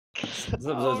This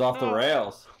episode's off the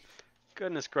rails.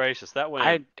 Goodness gracious, that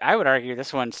went. I would argue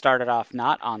this one started off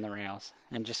not on the rails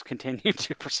and just continued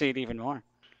to proceed even more.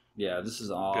 Yeah, this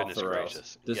is off Goodness the rails.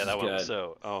 gracious. This Yeah, is that one was good.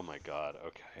 so. Oh my god.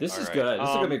 Okay. This all is right. good. This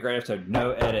is gonna be a great episode.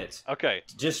 No edits. Okay.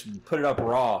 Just put it up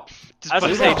raw. I was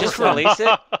gonna say, just release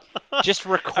it. Just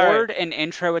record right. an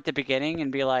intro at the beginning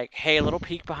and be like, "Hey, a little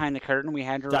peek behind the curtain. We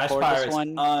had to Dice record Pirates this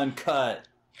one uncut.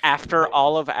 after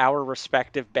all of our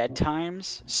respective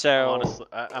bedtimes." So Honestly,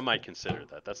 I might consider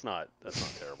that. That's not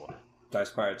terrible. Dice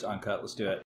Pirates uncut. Let's do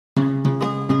it.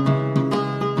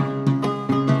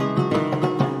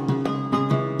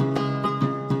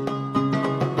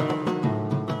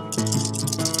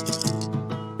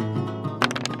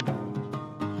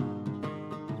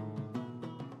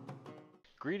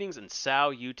 Greetings and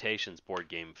salutations, board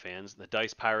game fans. The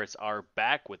Dice Pirates are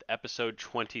back with episode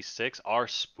 26, our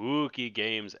spooky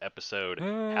games episode.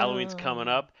 Halloween's coming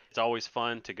up. It's always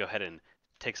fun to go ahead and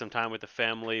take some time with the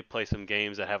family, play some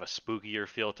games that have a spookier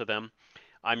feel to them.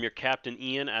 I'm your captain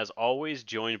Ian, as always,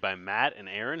 joined by Matt and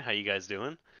Aaron. How you guys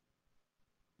doing?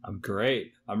 I'm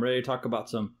great. I'm ready to talk about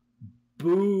some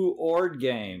board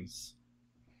games.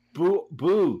 Board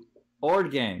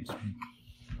games.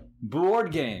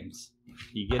 Board games.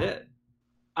 You get it?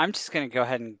 I'm just gonna go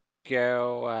ahead and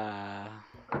go.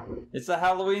 It's a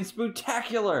Halloween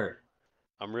spooktacular.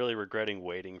 I'm really regretting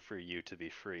waiting for you to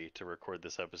be free to record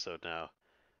this episode now.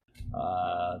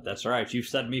 That's right. You've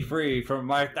set me free from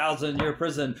my 1,000-year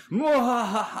prison.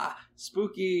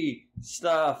 Spooky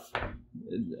stuff.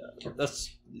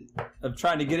 I'm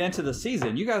trying to get into the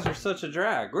season. You guys are such a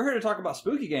drag. We're here to talk about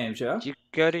spooky games, yo. You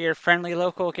go to your friendly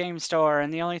local game store,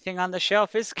 and the only thing on the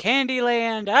shelf is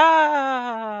Candyland.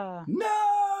 Ah!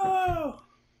 No!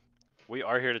 We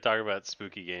are here to talk about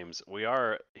spooky games. We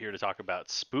are here to talk about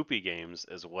spoopy games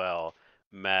as well.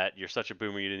 Matt, you're such a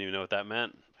boomer, you didn't even know what that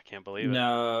meant. I can't believe it.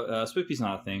 No, spooky's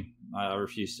not a thing. I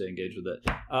refuse to engage with it.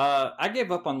 I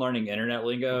gave up on learning internet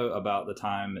lingo about the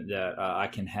time that I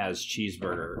can has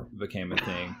cheeseburger became a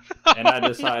thing, and I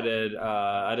decided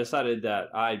that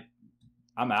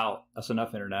I'm out. That's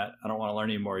enough internet. I don't want to learn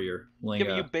any more of your lingo.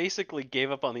 Yeah, but you basically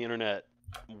gave up on the internet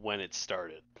when it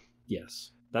started.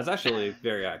 Yes. That's actually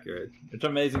very accurate. It's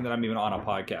amazing that I'm even on a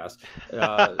podcast.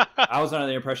 I was under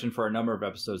the impression for a number of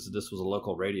episodes that this was a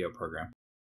local radio program.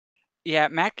 Yeah,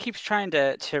 Matt keeps trying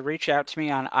to reach out to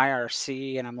me on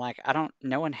IRC, and I'm like,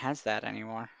 no one has that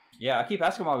anymore. Yeah, I keep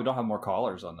asking why we don't have more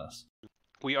callers on this.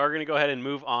 We are going to go ahead and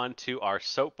move on to our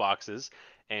soapboxes.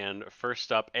 And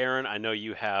first up, Aaron, I know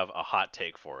you have a hot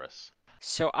take for us.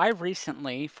 So I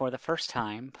recently, for the first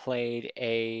time, played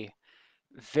a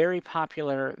very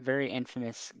popular, very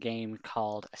infamous game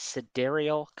called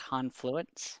Sidereal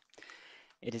Confluence.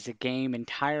 It is a game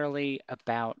entirely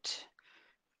about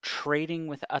trading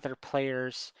with other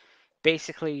players.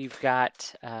 Basically, you've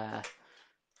got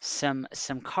some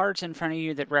cards in front of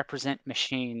you that represent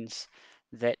machines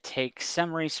that take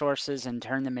some resources and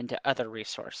turn them into other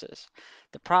resources.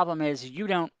 The problem is you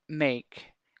don't make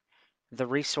the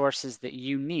resources that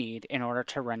you need in order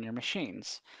to run your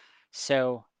machines.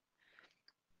 So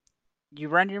you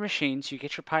run your machines, you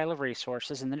get your pile of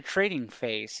resources, and then a trading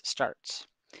phase starts.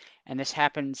 And this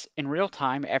happens in real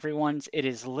time. It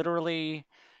is literally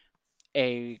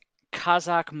a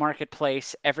Kazakh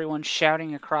marketplace, everyone's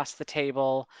shouting across the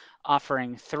table,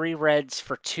 offering 3 reds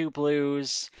for 2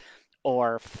 blues,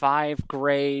 or 5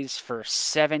 grays for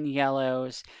 7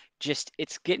 yellows. Just,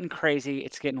 it's getting crazy,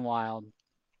 it's getting wild.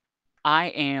 I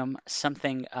am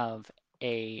something of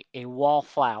a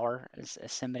wallflower, as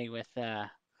somebody with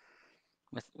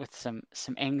some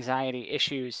anxiety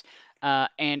issues,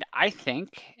 and I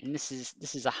think, and this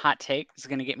is a hot take. This is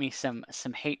going to get me some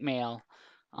hate mail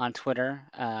on Twitter,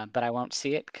 but I won't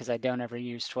see it because I don't ever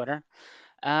use Twitter.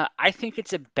 I think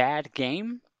it's a bad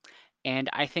game, and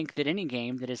I think that any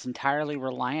game that is entirely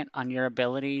reliant on your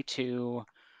ability to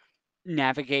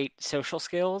navigate social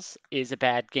skills is a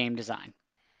bad game design.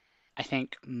 I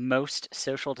think most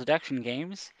social deduction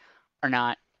games are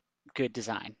not good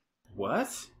design. What?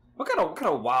 What kind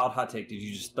of wild hot take did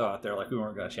you just throw out there like we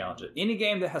weren't going to challenge it? Any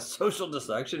game that has social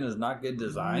deduction is not good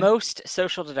design? Most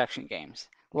social deduction games,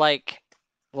 like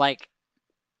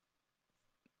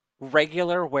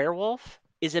regular werewolf,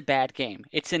 is a bad game.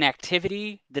 It's an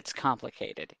activity that's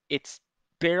complicated. It's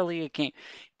barely a game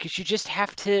because you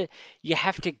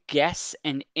have to guess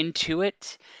and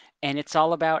intuit, and it's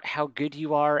all about how good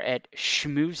you are at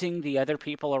schmoozing the other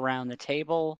people around the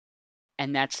table,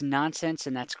 and that's nonsense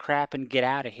and that's crap, and get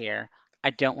out of here.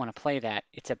 I don't want to play that.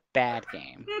 It's a bad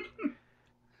game.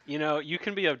 You know, you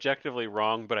can be objectively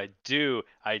wrong, but I do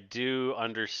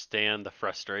understand the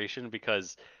frustration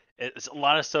because It's a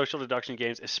lot of social deduction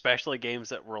games, especially games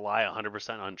that rely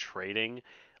 100% on trading.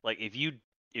 Like if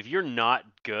you're not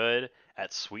good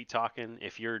at sweet talking,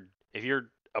 if your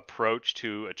approach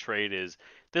to a trade is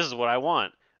this is what I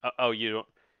want. Oh, you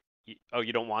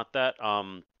don't want that.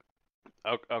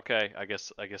 Okay, I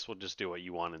guess we'll just do what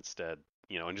you want instead.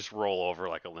 And just roll over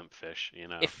like a limp fish.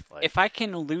 Like If I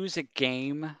can lose a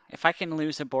game, if I can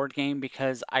lose a board game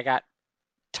because I got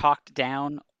talked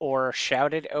down or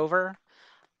shouted over,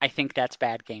 I think that's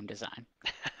bad game design.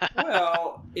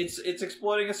 Well, it's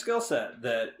exploiting a skill set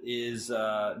that is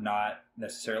not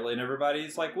necessarily in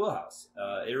everybody's like wheelhouse.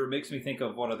 It makes me think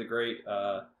of one of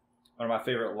my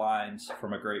favorite lines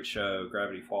from a great show,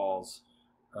 Gravity Falls,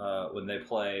 when they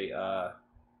play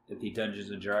the Dungeons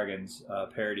and Dragons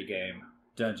parody game,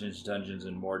 Dungeons, Dungeons,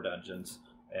 and More Dungeons,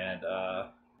 and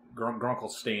Grunkle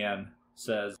Stan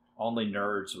says only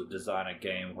nerds would design a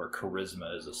game where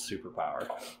charisma is a superpower.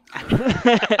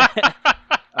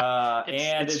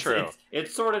 It's true.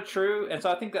 It's sort of true, and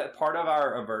so I think that part of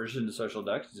our aversion to social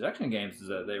deduction games is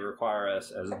that they require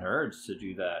us as nerds to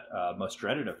do that most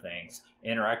dreaded of things: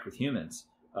 interact with humans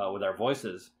with our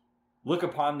voices, look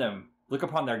upon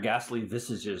their ghastly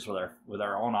visages with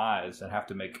our own eyes, and have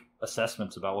to make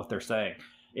assessments about what they're saying.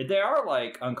 They are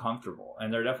like uncomfortable,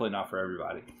 and they're definitely not for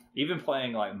everybody. Even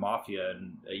playing like Mafia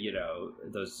and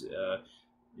those.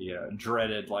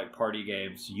 Dreaded like party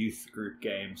games, youth group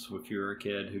games. If you were a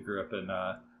kid who grew up in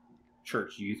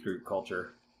church youth group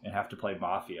culture and have to play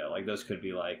Mafia, like those could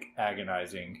be like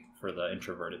agonizing for the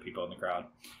introverted people in the crowd.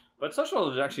 But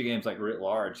social deduction games like writ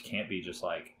large can't be just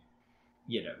like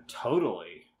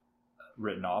totally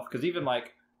written off, because even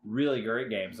like really great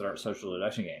games that aren't social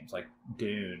deduction games like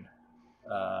Dune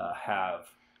have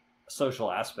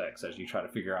social aspects as you try to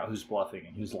figure out who's bluffing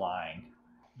and who's lying.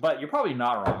 But you're probably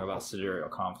not wrong about Sidereal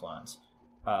Confluence.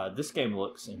 This game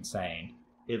looks insane.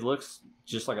 It looks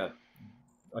just like a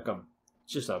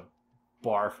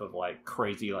barf of like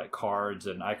crazy like cards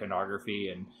and iconography,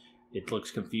 and it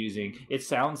looks confusing. It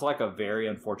sounds like a very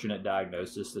unfortunate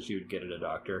diagnosis that you would get at a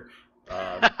doctor.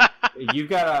 You've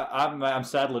got I'm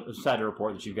sad to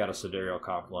report that you've got a Sidereal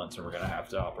Confluence, and we're going to have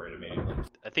to operate immediately.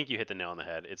 I think you hit the nail on the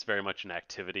head. It's very much an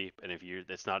activity, and if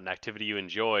it's not an activity you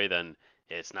enjoy, then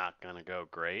it's not going to go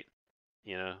great,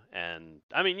 And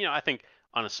I mean, I think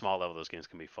on a small level those games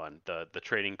can be fun. The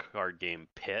trading card game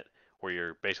Pit, where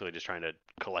you're basically just trying to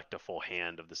collect a full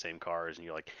hand of the same cards, and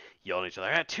you're like yelling at each other,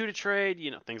 I got 2 to trade,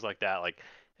 things like that. Like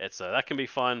it's that can be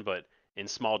fun, but in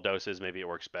small doses maybe it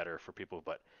works better for people,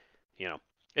 but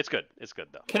it's good. It's good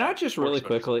though. Can I just really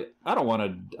quickly? I don't want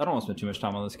to spend too much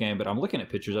time on this game, but I'm looking at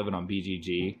pictures of it on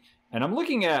BGG, and I'm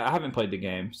looking at. I haven't played the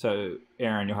game, so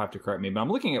Aaron, you'll have to correct me. But I'm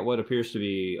looking at what appears to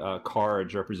be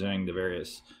cards representing the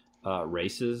various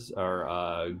races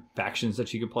or factions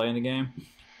that you could play in the game.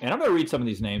 And I'm going to read some of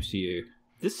these names to you.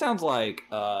 This sounds like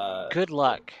good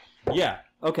luck. Yeah.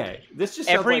 Okay. This just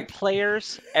every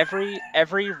sounds like...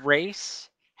 every race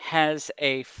has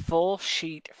a full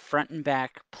sheet front and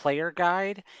back player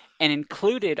guide, and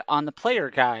included on the player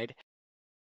guide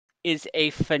is a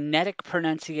phonetic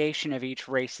pronunciation of each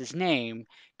race's name,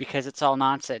 because it's all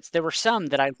nonsense. There were some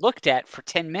that I looked at for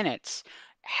 10 minutes,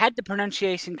 had the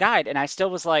pronunciation guide, and I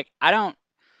still was like,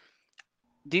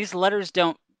 these letters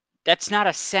don't, that's not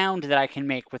a sound that I can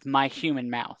make with my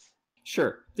human mouth.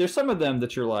 Sure. There's some of them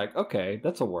that you're like, okay,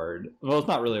 that's a word. Well, it's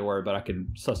not really a word, but I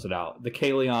can suss it out. The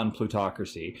Kalion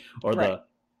Plutocracy, or the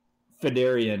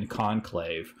Federian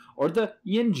Conclave, or the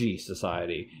Yinji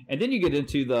Society. And then you get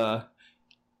into the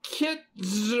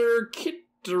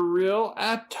Kitzerkitteril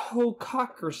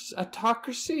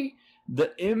Autocracy,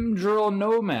 the Imdril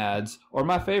Nomads, or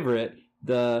my favorite,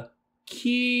 the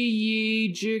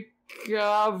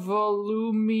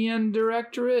Kijikavolumian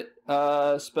Directorate,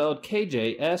 spelled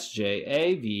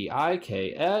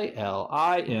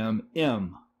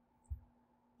KJSJAVIKALIMM.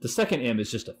 The second M is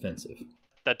just offensive.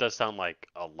 That does sound like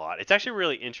a lot. It's actually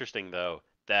really interesting, though,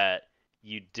 that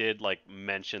you did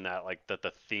mention that that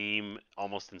the theme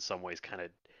almost in some ways kind of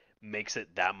makes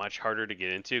it that much harder to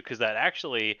get into, because that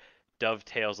actually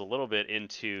dovetails a little bit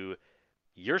into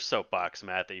your soapbox,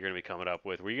 Matt, that you're going to be coming up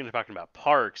with, where you're going to be talking about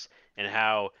parks and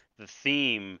how the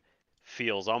theme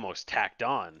feels almost tacked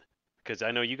on, because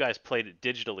I know you guys played it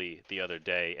digitally the other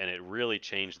day and it really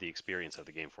changed the experience of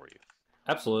the game for you.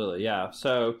 Absolutely, yeah.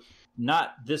 So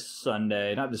not this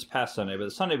past Sunday, but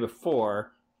the Sunday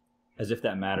before, as if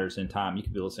that matters in time, you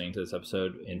could be listening to this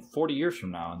episode in 40 years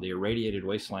from now in the irradiated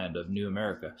wasteland of New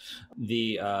America.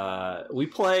 We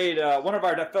played, one of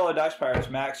our fellow Dice Pirates,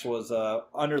 Max, was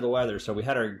under the weather, so we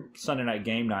had our Sunday night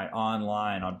game night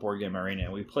online on Board Game Arena,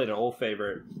 and we played an old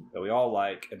favorite that we all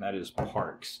like, and that is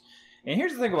Parks. And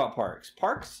here's the thing about Parks.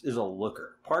 Parks is a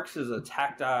looker. Parks is a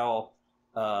tactile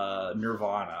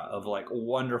nirvana of like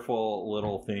wonderful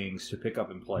little things to pick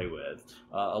up and play with.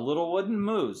 A little wooden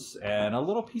moose and a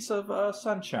little piece of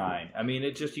sunshine. I mean,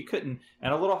 it just, you couldn't,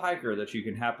 and a little hiker that you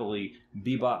can happily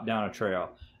bebop down a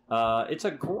trail. It's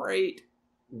a great,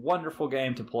 wonderful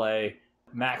game to play.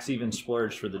 Max even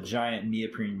splurged for the giant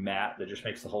neoprene mat that just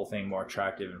makes the whole thing more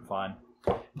attractive and fun.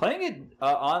 Playing it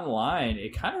online,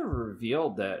 it kind of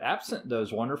revealed that absent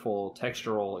those wonderful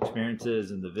textural experiences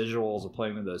and the visuals of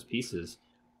playing with those pieces,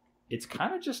 it's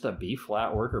kind of just a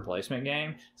B-flat worker placement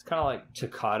game. It's kind of like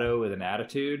Toccato with an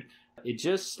attitude. It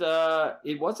just,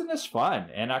 it wasn't as fun.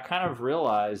 And I kind of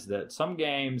realized that some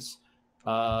games,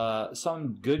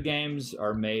 some good games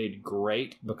are made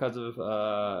great because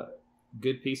of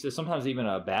good pieces. Sometimes even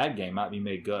a bad game might be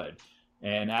made good.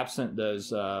 And absent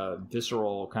those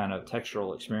visceral kind of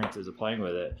textural experiences of playing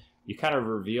with it, you kind of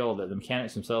reveal that the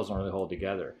mechanics themselves don't really hold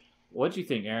together. What do you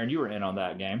think, Aaron? You were in on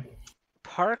that game.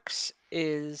 Parks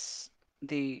is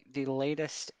the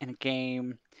latest in a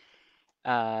game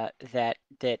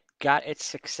that got its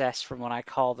success from what I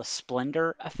call the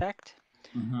Splendor effect.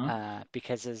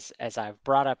 Because as I've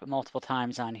brought up multiple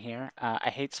times on here, I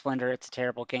hate Splendor. It's a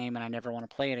terrible game, and I never want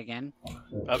to play it again.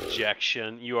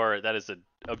 Objection. That is an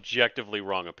objectively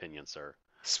wrong opinion, sir.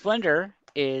 Splendor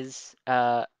is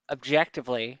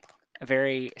objectively a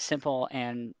very simple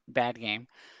and bad game.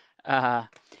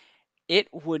 It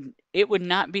would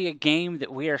not be a game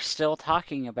that we are still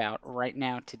talking about right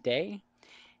now today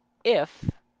if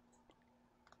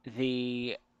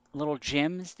the little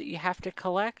gems that you have to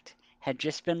collect had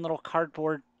just been little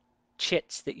cardboard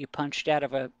chits that you punched out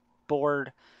of a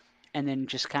board and then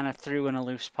just kind of threw in a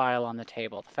loose pile on the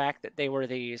table. The fact that they were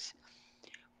these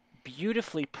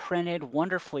beautifully printed,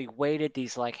 wonderfully weighted,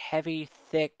 these like heavy,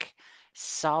 thick,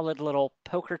 solid little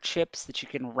poker chips that you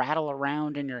can rattle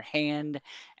around in your hand,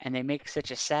 and they make such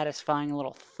a satisfying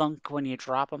little thunk when you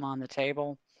drop them on the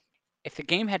table. If the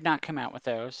game had not come out with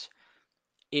those,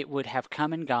 it would have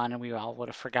come and gone and we all would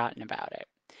have forgotten about it.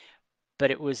 But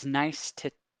it was nice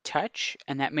to touch,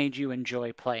 and that made you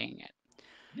enjoy playing it.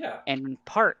 Yeah. And in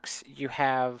Parks, you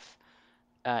have,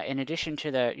 in addition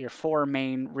to your 4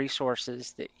 main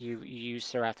resources that you use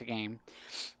throughout the game,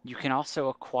 you can also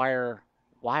acquire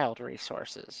wild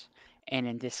resources. And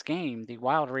in this game, the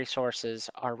wild resources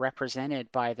are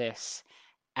represented by this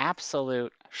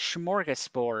absolute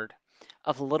smorgasbord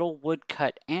of little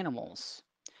woodcut animals.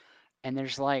 And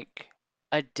there's like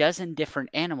a dozen different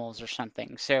animals or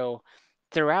something. So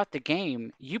throughout the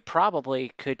game, you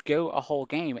probably could go a whole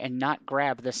game and not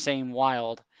grab the same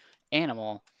wild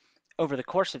animal over the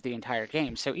course of the entire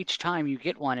game. So each time you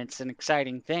get one, it's an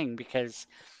exciting thing because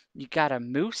you got a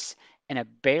moose and a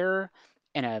bear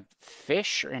and a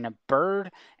fish and a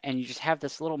bird, and you just have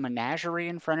this little menagerie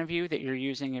in front of you that you're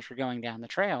using as you're going down the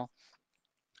trail.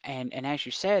 And as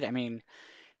you said, I mean,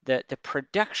 the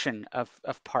production of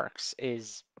Parks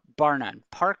is bar none.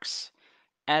 Parks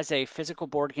as a physical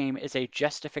board game is a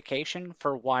justification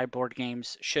for why board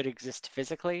games should exist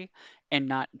physically and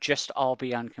not just all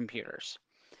be on computers.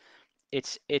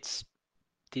 It's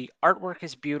the artwork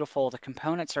is beautiful. The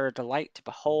components are a delight to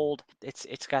behold.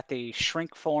 It's got the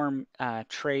shrink form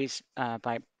trays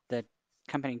by the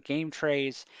company Game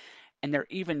Trays, and they're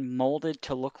even molded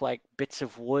to look like bits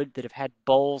of wood that have had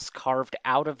bowls carved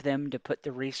out of them to put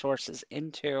the resources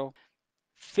into.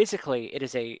 Physically, it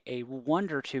is a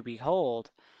wonder to behold.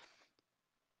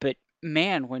 But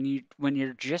man, when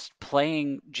you're just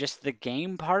playing just the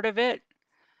game part of it,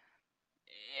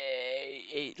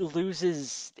 it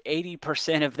loses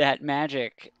 80% of that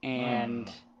magic.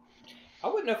 And I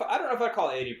wouldn't know. I don't know if I'd call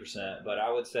it 80%, but I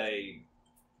would say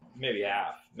maybe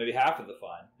half. Maybe half of the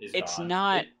fun is it's gone.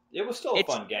 not. It was still a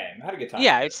fun game. I had a good time.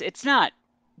 Yeah, with it's not Not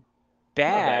a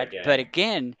bad bad, game. but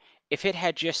again, if it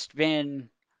had just been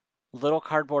little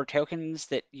cardboard tokens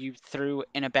that you threw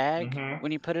in a bag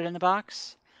when you put it in the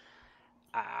box,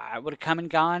 I would have come and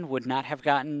gone, would not have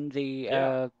gotten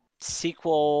the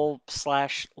sequel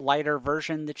 / lighter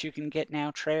version that you can get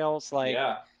now, Trails. Like,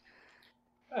 Yeah.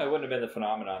 It wouldn't have been the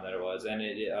phenomenon that it was. And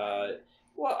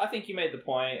well, I think you made the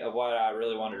point of what I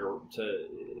really wanted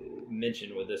to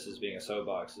mention with this as being a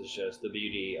soapbox is just the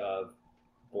beauty of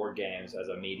board games as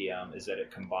a medium is that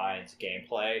it combines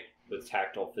gameplay with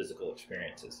tactile physical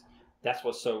experiences. That's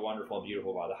what's so wonderful and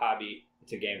beautiful about the hobby.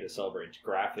 It's a game that celebrates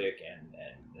graphic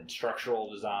and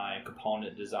structural design,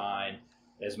 component design,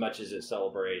 as much as it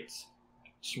celebrates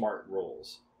smart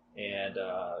rules. And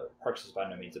Parks is by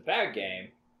no means a bad game,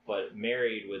 but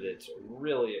married with its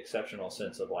really exceptional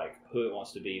sense of like who it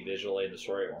wants to be visually and the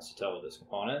story it wants to tell with its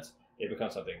components, it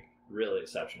becomes something really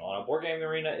exceptional. On a board game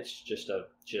arena, it's just a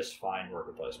fine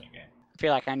worker placement game. I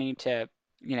feel like I need to,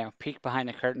 peek behind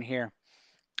the curtain here.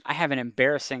 I have an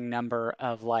embarrassing number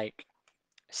of like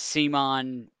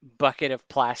CMON bucket of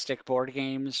plastic board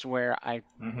games where I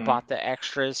bought the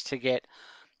extras to get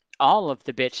all of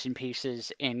the bits and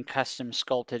pieces in custom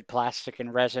sculpted plastic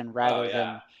and resin rather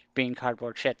than being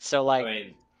cardboard shit. So like, I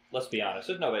mean, let's be honest.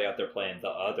 There's nobody out there playing the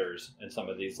others in some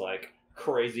of these like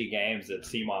crazy games that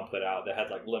CMON put out that had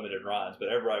like limited runs, but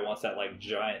everybody wants that like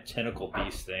giant tentacle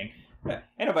beast thing. Ain't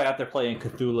nobody out there playing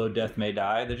Cthulhu Death May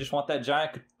Die. They just want that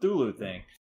giant Cthulhu thing.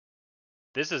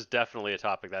 This is definitely a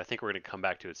topic that I think we're going to come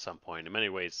back to at some point. In many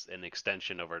ways, an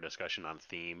extension of our discussion on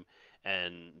theme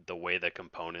and the way that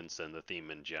components and the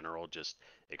theme in general just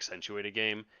accentuate a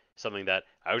game. Something that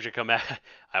I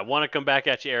want to come back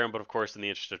at you, Aaron, but of course, in the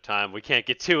interest of time, we can't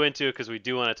get too into it because we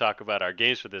do want to talk about our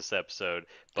games for this episode.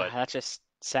 But that just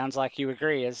sounds like you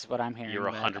agree, is what I'm hearing. You're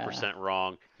 100%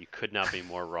 wrong. You could not be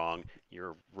more wrong.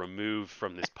 You're removed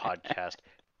from this podcast.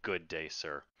 Good day,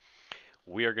 sir.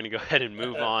 We are going to go ahead and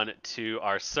move on to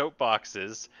our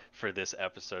soapboxes for this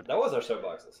episode. That was our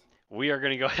soapboxes. We are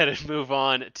going to go ahead and move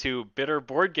on to Bitter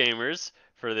Board Gamers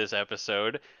for this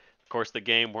episode. Of course, the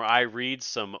game where I read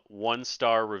some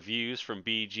 1-star reviews from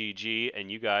BGG,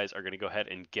 and you guys are going to go ahead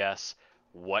and guess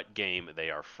what game they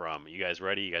are from. You guys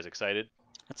ready? You guys excited?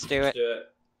 Let's do it.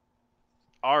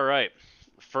 All right.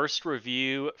 First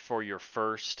review for your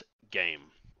first game.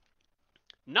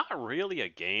 Not really a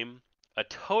game. A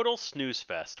total snooze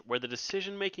fest where the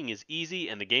decision making is easy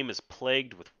and the game is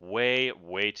plagued with way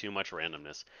too much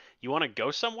randomness. You want to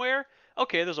go somewhere?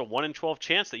 Okay, there's a 1 in 12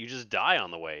 chance that you just die on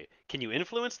the way. Can you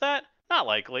influence that? Not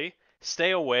likely.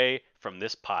 Stay away from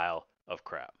this pile of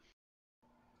crap.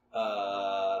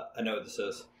 I know what this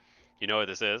is. You know what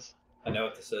this is? I know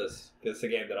what this is. It's a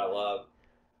game that I love.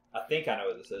 I think I know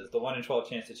what this is. The 1 in 12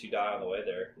 chance that you die on the way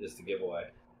there is the giveaway.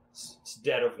 It's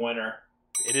Dead of Winter.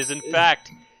 It is, in fact,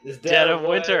 it's Dead of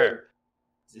Winter.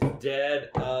 It's Dead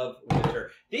of Winter.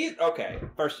 Okay,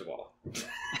 first of all.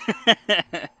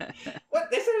 What?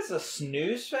 They said it's a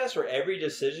snooze fest where every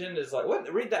decision is like...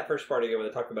 What? Read that first part again where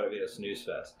they talk about it being a snooze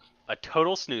fest. A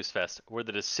total snooze fest where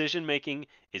the decision making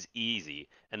is easy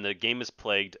and the game is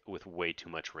plagued with way too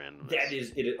much randomness. That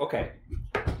is... It is okay.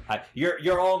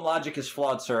 Your own logic is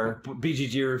flawed, sir,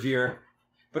 BGG reviewer.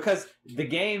 Because the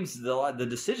games, the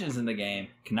decisions in the game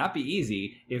cannot be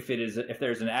easy if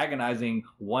there's an agonizing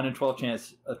 1 in 12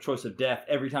 chance of choice of death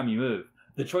every time you move.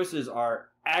 The choices are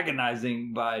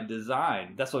agonizing by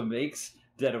design. That's what makes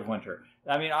Dead of Winter.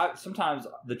 I mean, sometimes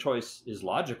the choice is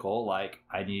logical, like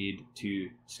I need to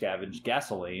scavenge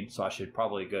gasoline, so I should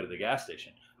probably go to the gas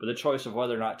station. But the choice of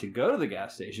whether or not to go to the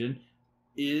gas station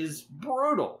is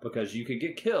brutal because you could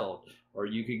get killed or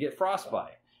you could get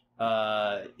frostbite.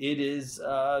 It is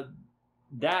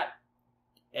that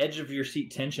edge of your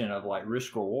seat tension of like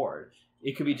risk reward.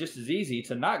 It could be just as easy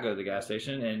to not go to the gas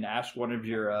station and ask one of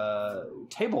your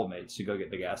table mates to go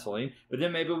get the gasoline, but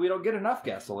then maybe we don't get enough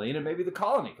gasoline and maybe the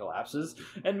colony collapses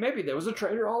and maybe there was a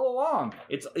traitor all along.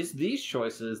 It's these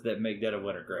choices that make Dead of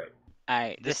Winter great.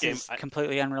 This is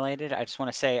completely unrelated. I just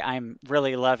want to say I'm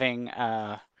really loving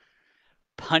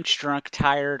punch drunk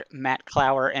tired Matt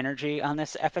Clower energy on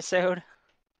this episode.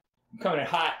 I'm coming in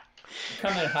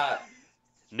hot.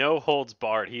 No holds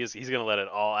barred. He's going to let it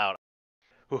all out.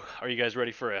 Whew. Are you guys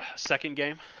ready for a second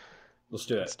game? Let's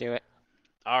do it.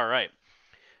 All right.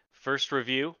 First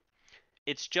review.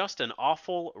 It's just an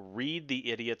awful read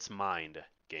the idiot's mind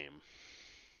game.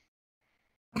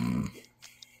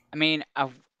 I mean,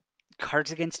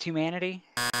 Cards Against Humanity?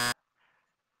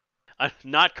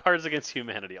 Not Cards Against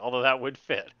Humanity, although that would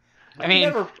fit. I've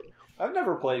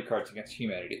never played Cards Against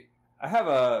Humanity.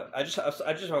 I just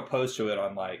am opposed to it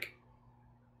on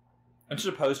I'm just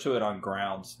opposed to it on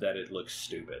grounds that it looks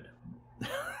stupid.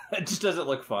 It just doesn't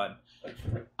look fun.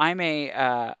 I'm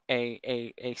a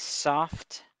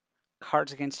soft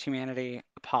Cards Against Humanity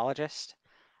apologist.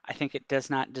 I think it does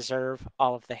not deserve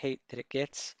all of the hate that it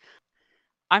gets.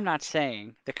 I'm not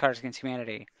saying that Cards Against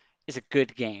Humanity is a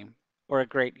good game or a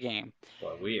great game.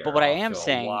 But what I am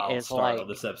saying is like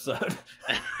this episode.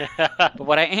 But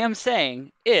what I am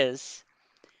saying is,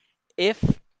 if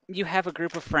you have a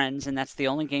group of friends and that's the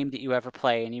only game that you ever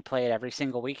play and you play it every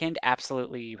single weekend,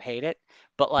 absolutely you hate it.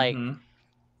 But like,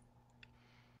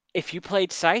 if you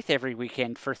played Scythe every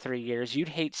weekend for 3 years, you'd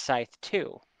hate Scythe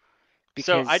too.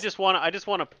 So I just want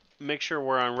to make sure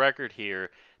we're on record here.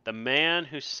 The man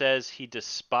who says he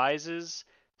despises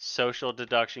social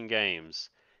deduction games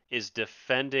is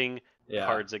defending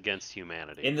Cards Against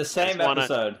Humanity. In the same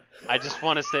episode. I just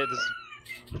want to say this.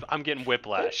 I'm getting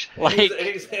whiplash. Like,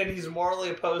 and he's morally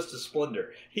opposed to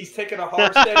Splendor. He's taken a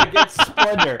hard stand against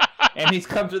Splendor, and he's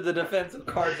come to the defense of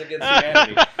Cards Against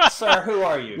Humanity. Sir, who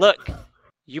are you? look,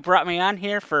 you brought me on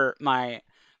here for my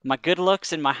good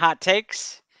looks and my hot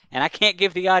takes, and I can't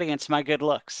give the audience my good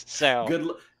looks. So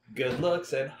Good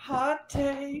looks and hot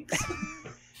takes.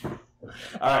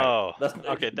 Oh,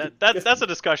 okay. That's a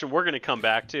discussion we're going to come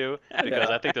back to because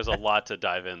I think there's a lot to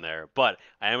dive in there. But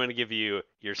I am going to give you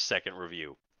your second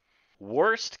review.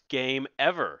 Worst game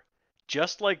ever.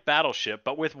 Just like Battleship,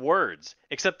 but with words.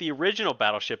 Except the original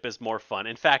Battleship is more fun.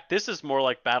 In fact, this is more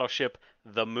like Battleship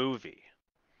the movie.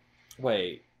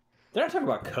 Wait, they're not talking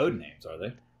about code names, are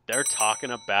they? They're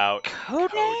talking about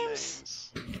Code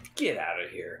names? Get out of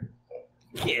here.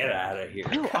 Get out of here.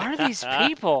 Who are these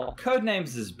people?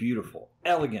 Codenames is beautiful,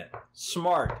 elegant,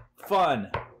 smart,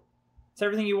 fun. It's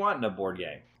everything you want in a board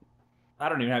game. I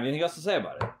don't even have anything else to say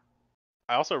about it.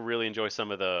 I also really enjoy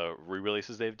some of the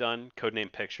re-releases they've done.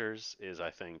 Codename Pictures is,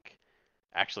 I think,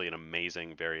 actually an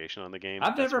amazing variation on the game.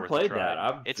 I've never played that.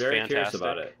 I'm very fantastic. curious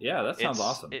about it. Yeah, that sounds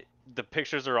awesome. The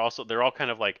pictures are also, they're all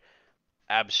kind of like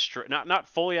abstract, not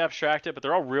fully abstracted, but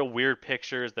they're all real weird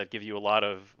pictures that give you a lot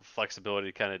of flexibility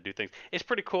to kind of do things. It's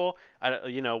pretty cool.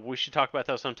 We should talk about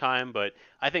that sometime, but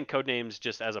I think Codenames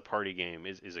just as a party game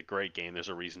is a great game. There's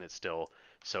a reason it's still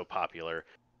so popular.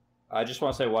 I just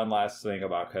want to say one last thing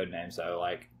about Codenames, though.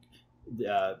 Like,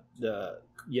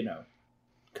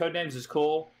 Codenames is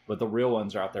cool, but the real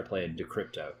ones are out there playing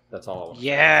Decrypto. That's all I want to say.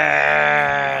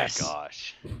 Yes! Oh my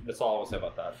gosh. That's all I want to say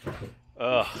about that.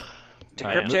 Ugh.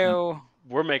 Decrypto.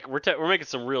 We're making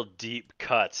some real deep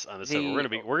cuts on this. We're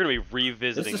gonna be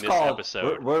revisiting this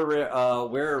episode.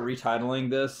 We're retitling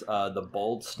this the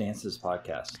Bold Stances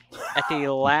podcast. At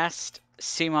the last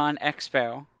CMON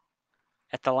Expo,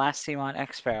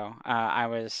 I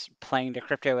was playing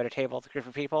Decrypto at a table with a group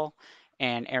of people,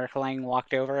 and Eric Lang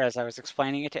walked over as I was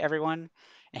explaining it to everyone,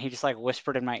 and he just like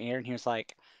whispered in my ear, and he was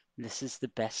like, "This is the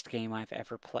best game I've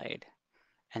ever played,"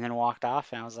 and then walked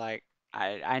off, and I was like,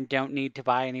 I don't need to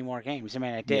buy any more games. I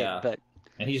mean, I did, but...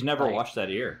 And he's never washed that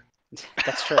ear.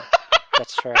 That's true.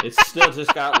 That's true. It's still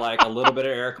just got like a little bit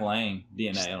of Eric Lang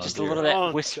DNA on it. Just a little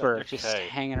bit whisper, just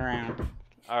hanging around.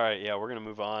 All right, yeah, we're going to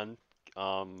move on.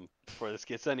 Before this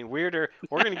gets any weirder,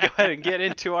 we're going to go ahead and get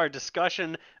into our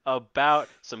discussion about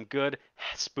some good,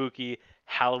 spooky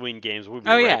Halloween games. We'll be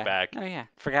right back. Oh, yeah.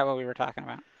 Forgot what we were talking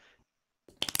about.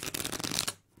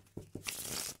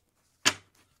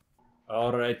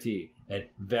 Alrighty, and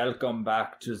welcome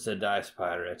back to the Dice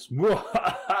Pirates. Okay,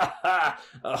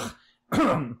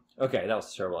 that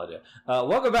was a terrible idea.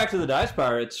 Welcome back to the Dice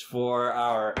Pirates for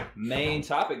our main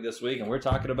topic this week, and we're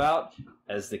talking about,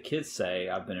 as the kids say,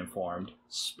 I've been informed,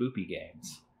 spoopy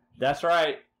games. That's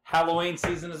right, Halloween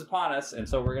season is upon us, and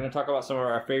so we're going to talk about some of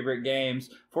our favorite games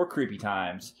for creepy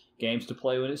times. Games to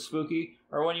play when it's spooky,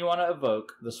 or when you want to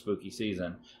evoke the spooky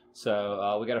season.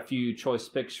 So we got a few choice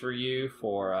picks for you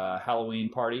for Halloween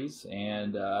parties,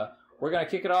 and we're going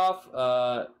to kick it off.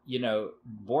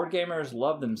 Board gamers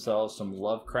love themselves some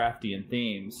Lovecraftian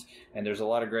themes, and there's a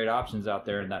lot of great options out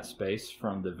there in that space,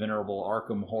 from the venerable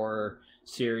Arkham Horror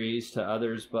series to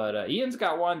others. But Ian's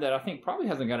got one that I think probably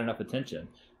hasn't got enough attention.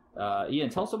 Ian,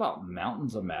 tell us about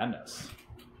Mountains of Madness.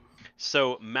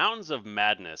 So Mountains of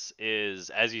Madness is,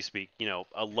 as you speak,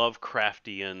 a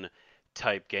Lovecraftian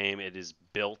type game. It is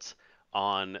built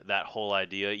on that whole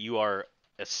idea. You are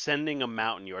ascending a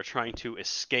mountain. You are trying to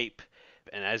escape,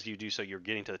 and as you do so, you're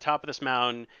getting to the top of this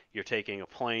mountain. You're taking a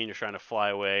plane. You're trying to fly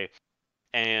away,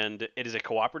 and it is a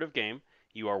cooperative game.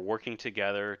 You are working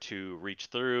together to reach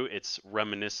through. It's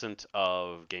reminiscent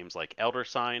of games like Elder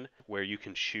Sign, where you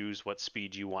can choose what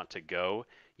speed you want to go.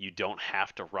 You don't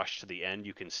have to rush to the end.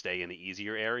 You can stay in the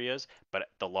easier areas, but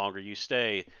the longer you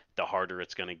stay, the harder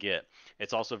it's going to get.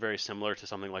 It's also very similar to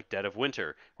something like Dead of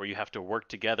Winter, where you have to work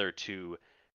together to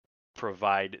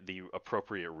provide the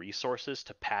appropriate resources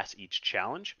to pass each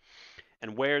challenge.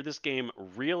 And where this game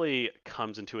really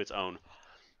comes into its own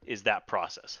is that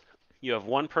process. You have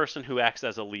one person who acts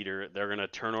as a leader. They're going to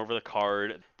turn over the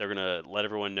card. They're going to let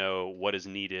everyone know what is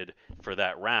needed for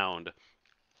that round.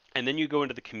 And then you go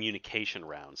into the communication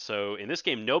round. So in this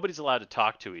game, nobody's allowed to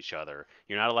talk to each other.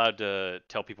 You're not allowed to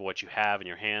tell people what you have in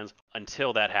your hands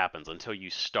until that happens, until you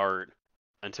start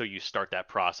that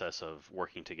process of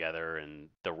working together and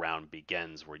the round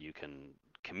begins where you can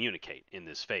communicate in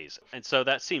this phase. And so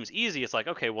that seems easy. It's like,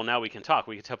 okay, well, now we can talk.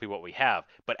 We can tell people what we have.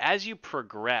 But as you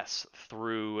progress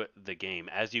through the game,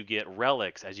 as you get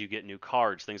relics, as you get new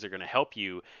cards, things are going to help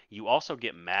you. You also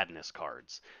get madness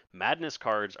cards. Madness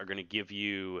cards are going to give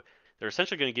you, they're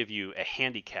essentially going to give you a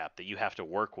handicap that you have to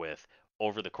work with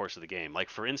over the course of the game. Like,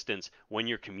 for instance, when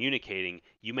you're communicating,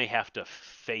 you may have to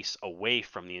face away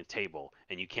from the table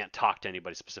and you can't talk to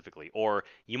anybody specifically. Or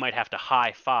you might have to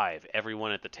high five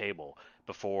everyone at the table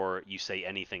before you say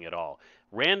anything at all.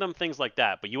 Random things like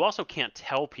that. But you also can't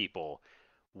tell people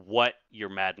what your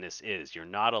madness is. You're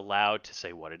not allowed to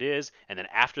say what it is. And then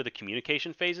after the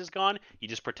communication phase is gone, you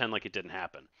just pretend like it didn't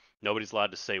happen. Nobody's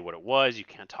allowed to say what it was. You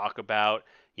can't talk about,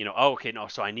 oh, okay, no,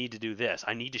 so I need to do this.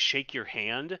 I need to shake your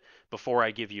hand before I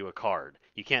give you a card.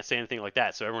 You can't say anything like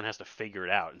that, so everyone has to figure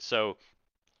it out. And so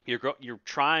you're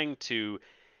trying to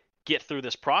get through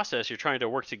this process, you're trying to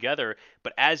work together,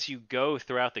 but as you go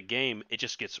throughout the game, it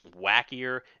just gets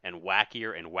wackier and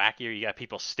wackier and wackier. You got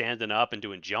people standing up and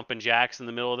doing jumping jacks in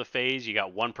the middle of the phase. You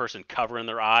got one person covering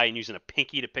their eye and using a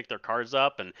pinky to pick their cards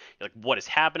up, and you're like, what is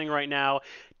happening right now?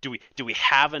 Do we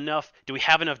have enough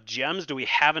gems? Do we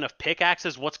have enough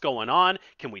pickaxes? What's going on?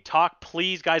 Can we talk,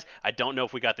 please, guys? I don't know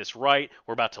if we got this right.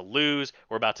 We're about to lose.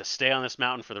 We're about to stay on this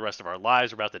mountain for the rest of our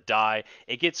lives. We're about to die.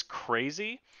 It gets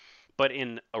crazy, but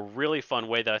in a really fun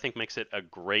way that I think makes it a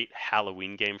great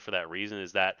Halloween game for that reason,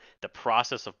 is that the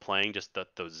process of playing, just the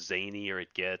zanier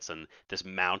it gets and this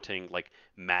mounting like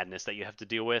madness that you have to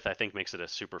deal with, I think makes it a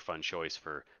super fun choice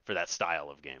for that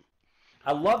style of game.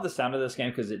 I love the sound of this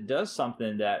game because it does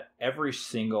something that every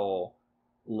single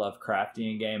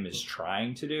Lovecraftian game is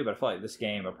trying to do, but I feel like this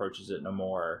game approaches it in a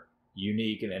more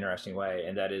unique and interesting way,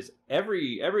 and that is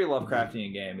every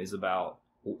Lovecraftian game is about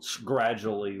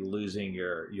gradually losing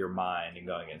your mind and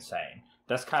going insane.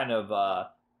 That's kind of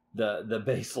the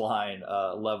baseline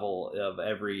level of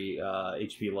every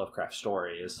H.P. Lovecraft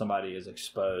story, is somebody is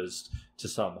exposed to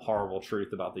some horrible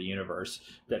truth about the universe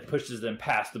that pushes them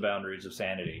past the boundaries of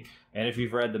sanity. And if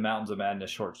you've read the Mountains of Madness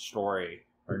short story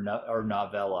or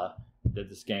novella that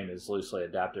this game is loosely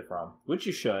adapted from, which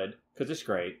you should, because it's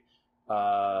great,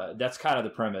 that's kind of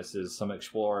the premise, is some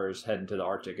explorers head into the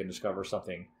Arctic and discover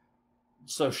something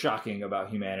so shocking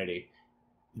about humanity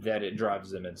that it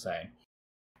drives them insane.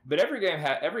 But every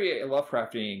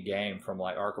Lovecraftian game, from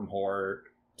like Arkham Horror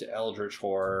to Eldritch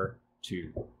Horror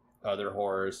to other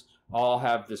horrors, all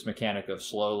have this mechanic of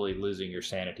slowly losing your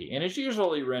sanity. And it's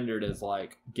usually rendered as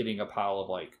like getting a pile of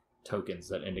like tokens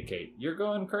that indicate you're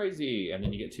going crazy, and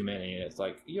then you get too many and it's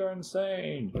like, you're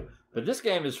insane. But this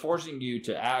game is forcing you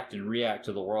to act and react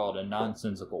to the world in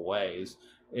nonsensical ways,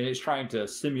 and it's trying to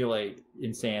simulate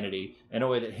insanity in a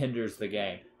way that hinders the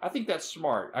game. I think that's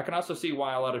smart. I can also see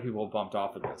why a lot of people bumped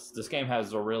off of this. This game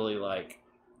has a really like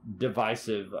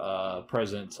divisive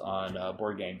presence on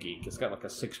Board Game Geek. It's got like a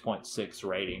 6.6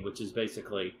 rating, which is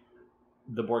basically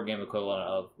the board game equivalent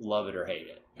of love it or hate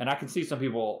it. And I can see some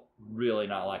people really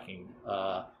not liking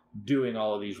doing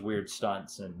all of these weird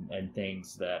stunts and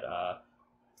things that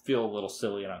feel a little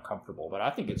silly and uncomfortable. But I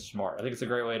think it's smart. I think it's a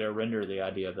great way to render the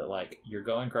idea that like you're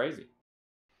going crazy.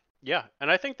 Yeah, and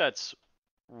I think that's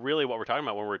really what we're talking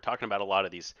about when we're talking about a lot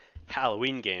of these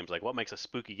Halloween games, like what makes a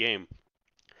spooky game.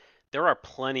 There are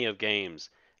plenty of games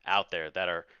out there that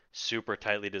are super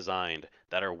tightly designed,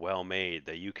 that are well made,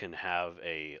 that you can have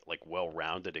a like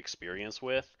well-rounded experience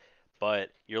with. But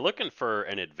you're looking for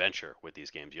an adventure with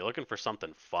these games. You're looking for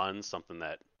something fun, something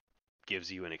that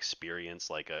gives you an experience,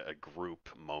 like a group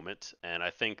moment. And I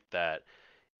think that,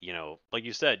 like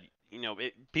you said,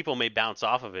 people may bounce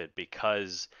off of it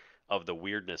because of the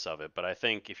weirdness of it. But I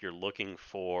think if you're looking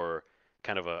for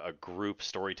kind of a group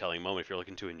storytelling moment, if you're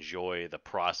looking to enjoy the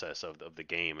process of the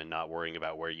game and not worrying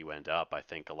about where you end up, I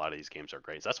think a lot of these games are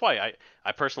great. So that's why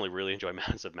I personally really enjoy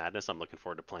Mountains of Madness. I'm looking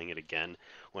forward to playing it again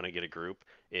when I get a group.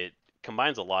 It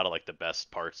combines a lot of like the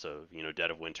best parts of,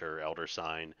 Dead of Winter, Elder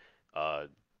Sign,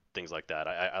 things like that.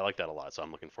 I like that a lot, so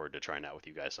I'm looking forward to trying that with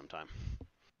you guys sometime.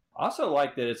 I also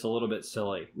like that it's a little bit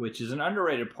silly, which is an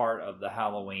underrated part of the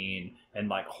Halloween and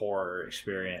like horror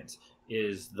experience,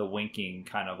 is the winking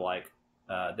kind of like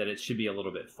that it should be a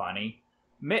little bit funny.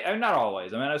 Not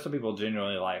always. I mean, I know some people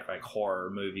genuinely like horror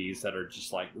movies that are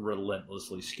just like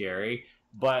relentlessly scary.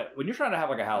 But when you're trying to have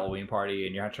like a Halloween party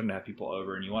and you're trying to have people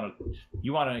over and you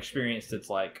want an experience that's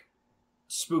like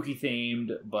spooky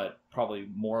themed but probably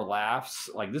more laughs,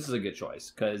 like this is a good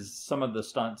choice, because some of the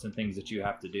stunts and things that you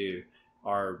have to do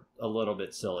are a little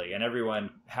bit silly, and everyone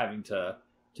having to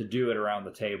do it around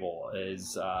the table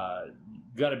is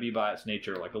gonna be by its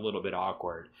nature like a little bit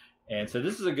awkward. And so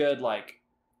this is a good like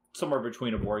somewhere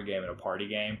between a board game and a party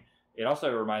game. It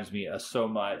also reminds me so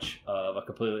much of a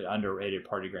completely underrated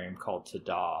party game called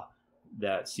Tada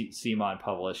that Simon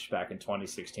published back in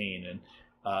 2016,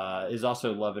 and is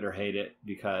also love it or hate it,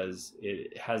 because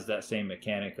it has that same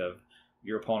mechanic of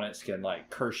your opponents can like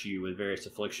curse you with various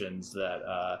afflictions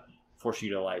that force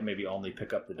you to like maybe only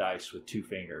pick up the dice with two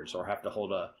fingers or have to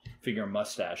hold a finger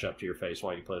mustache up to your face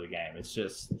while you play the game.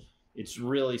 It's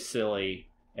really silly,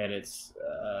 and it's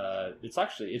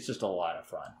just a lot of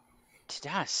fun.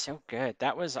 Tada is so good.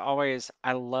 That was always,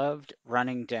 I loved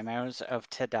running demos of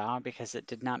Tada because it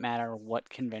did not matter what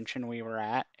convention we were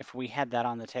at. If we had that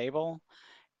on the table,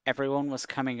 everyone was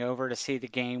coming over to see the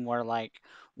game where like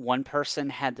one person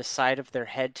had the side of their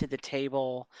head to the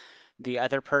table, the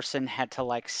other person had to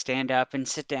like stand up and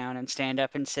sit down and stand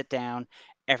up and sit down.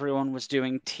 Everyone was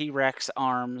doing T-Rex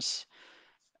arms.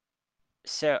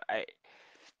 So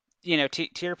to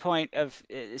your point of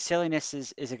silliness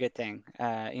is a good thing.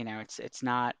 It's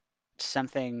not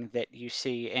something that you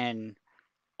see in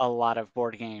a lot of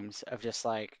board games of just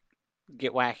like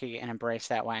get wacky and embrace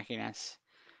that wackiness.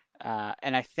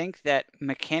 And I think that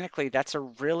mechanically, that's a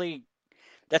really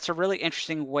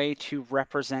interesting way to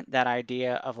represent that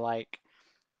idea of like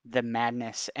the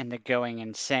madness and the going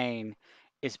insane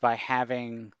is by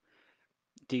having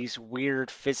these weird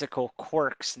physical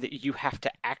quirks that you have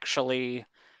to actually,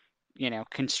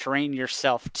 constrain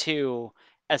yourself to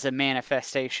as a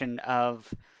manifestation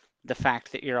of the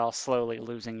fact that you're all slowly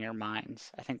losing your minds.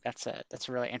 I think that's a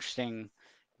really interesting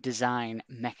design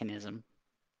mechanism.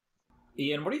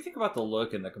 Ian, what do you think about the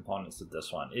look and the components of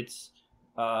this one? It's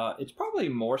probably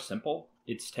more simple.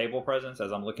 It's table presence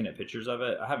as I'm looking at pictures of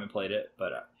it. I haven't played it,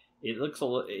 but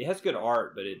it has good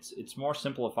art, but it's more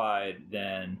simplified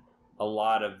than a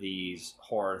lot of these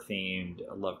horror themed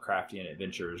Lovecraftian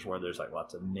adventures where there's like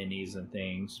lots of minis and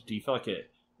things. Do you feel like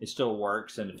it still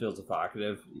works and it feels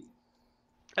evocative?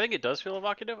 I think it does feel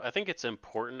evocative. I think it's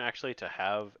important actually to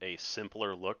have a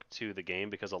simpler look to the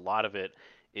game because a lot of it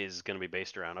is going to be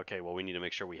based around, okay, well, we need to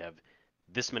make sure we have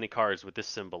this many cards with this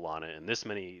symbol on it and this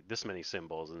many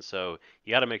symbols, and so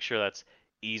you got to make sure that's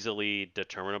easily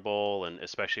determinable, and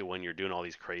especially when you're doing all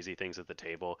these crazy things at the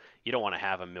table, you don't want to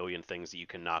have a million things that you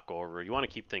can knock over. You want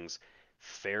to keep things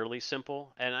fairly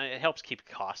simple, and it helps keep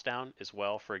cost down as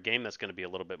well for a game that's going to be a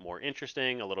little bit more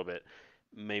interesting, a little bit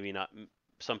maybe not,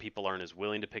 some people aren't as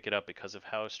willing to pick it up because of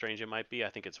how strange it might be. I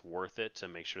think it's worth it to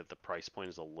make sure that the price point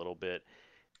is a little bit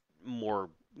more,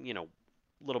 you know,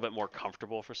 a little bit more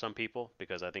comfortable for some people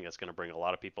because I think that's going to bring a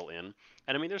lot of people in.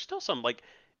 And I mean, there's still some like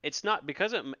it's not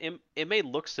because it may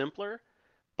look simpler,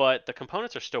 but the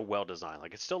components are still well designed.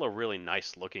 Like it's still a really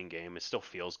nice looking game. It still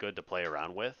feels good to play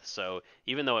around with. So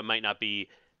even though it might not be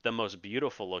the most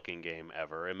beautiful looking game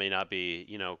ever, it may not be,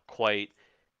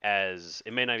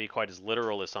 it may not be quite as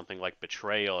literal as something like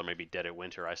Betrayal or maybe Dead of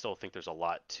Winter. I still think there's a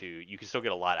lot to you can still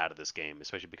get a lot out of this game,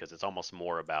 especially because it's almost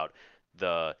more about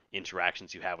the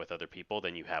interactions you have with other people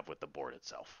than you have with the board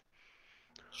itself.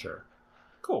 Sure.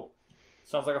 Cool.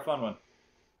 Sounds like a fun one.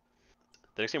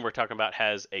 The next game we're talking about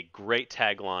has a great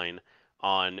tagline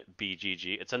on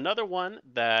BGG. It's another one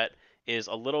that is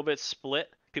a little bit split.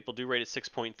 People do rate it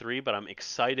 6.3, but I'm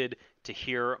excited to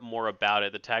hear more about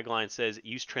it. The tagline says,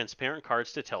 use transparent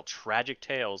cards to tell tragic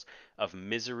tales of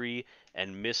misery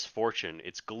and misfortune.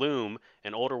 It's Gloom,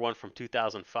 an older one from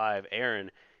 2005. Aaron,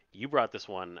 you brought this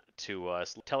one to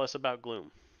us. Tell us about Gloom.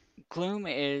 Gloom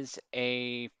is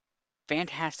a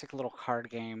fantastic little card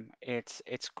game. It's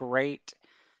great.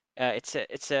 It's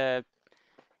a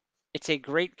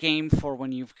great game for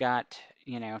when you've got,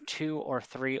 two or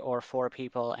three or four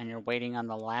people and you're waiting on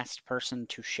the last person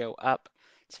to show up.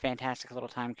 It's a fantastic little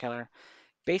time killer.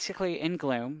 Basically, in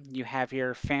Gloom, you have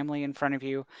your family in front of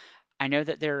you. I know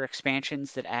that there are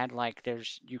expansions that add like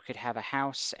you could have a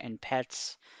house and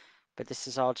pets, but this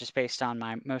is all just based on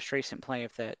my most recent play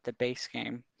of the base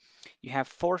game. You have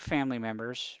four family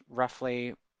members,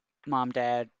 roughly mom,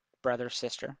 dad, brother,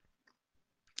 sister,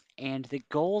 and the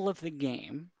goal of the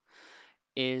game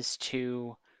is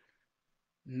to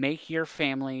make your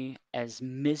family as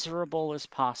miserable as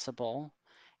possible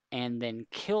and then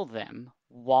kill them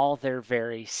while they're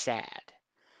very sad.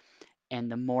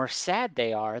 And the more sad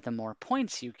they are, the more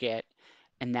points you get,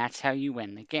 and that's how you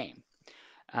win the game.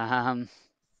 Um,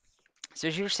 so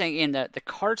as you were saying, in the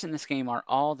cards in this game are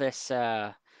all this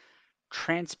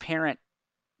transparent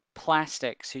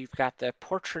plastic. So you've got the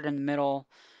portrait in the middle,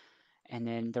 and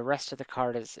then the rest of the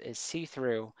card is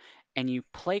see-through. And you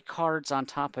play cards on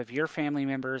top of your family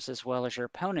members as well as your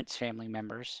opponent's family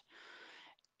members.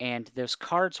 And those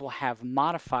cards will have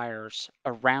modifiers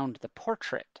around the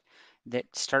portrait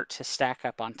that start to stack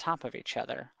up on top of each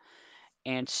other.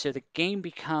 And so the game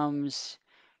becomes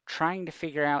trying to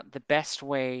figure out the best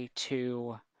way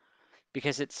to,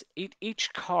 because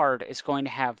each card is going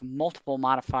to have multiple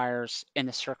modifiers in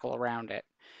the circle around it.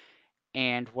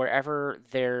 and wherever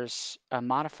there's a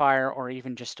modifier or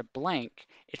even just a blank,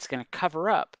 it's going to cover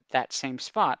up that same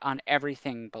spot on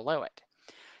everything below it.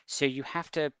 So you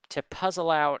have to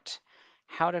puzzle out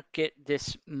how to get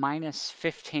this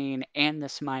 -15 and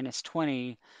this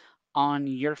 -20 on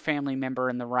your family member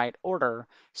in the right order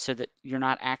so that you're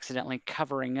not accidentally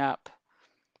covering up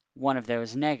one of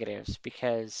those negatives,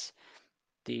 because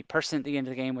the person at the end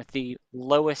of the game with the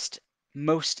lowest,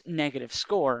 most negative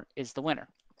score is the winner.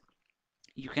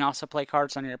 You can also play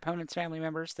cards on your opponent's family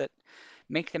members that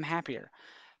make them happier.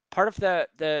 Part of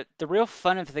the real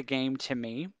fun of the game to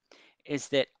me is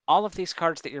that all of these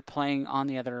cards that you're playing on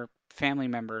the other family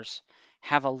members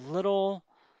have a little,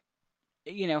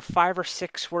 5 or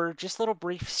 6 word, just little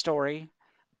brief story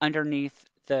underneath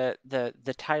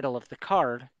the title of the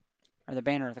card or the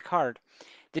banner of the card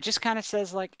that just kind of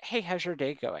says like, "Hey, how's your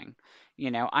day going?"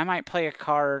 I might play a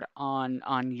card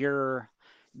on your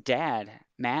dad,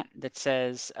 Matt, that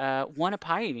says, "Won a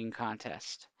pie eating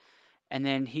contest." And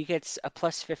then he gets a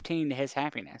 +15 to his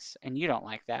happiness, and you don't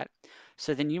like that.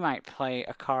 So then you might play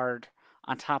a card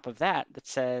on top of that that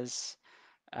says,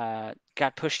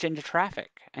 got pushed into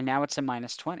traffic, and now it's a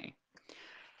 -20.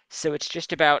 So it's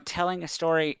just about telling a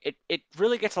story. It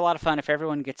really gets a lot of fun if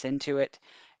everyone gets into it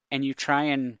and you try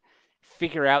and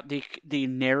figure out the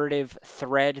narrative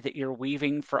thread that you're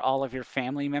weaving for all of your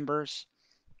family members,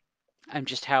 and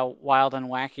just how wild and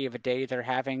wacky of a day they're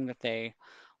having, that they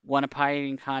won a pie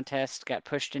eating contest, got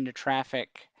pushed into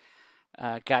traffic,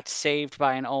 got saved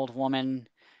by an old woman,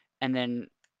 and then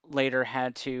later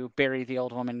had to bury the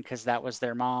old woman because that was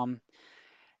their mom.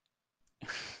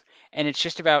 And it's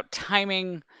just about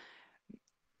timing,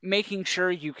 making sure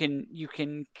you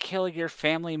can kill your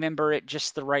family member at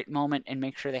just the right moment and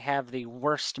make sure they have the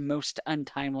worst, most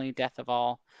untimely death of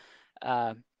all.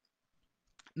 Uh,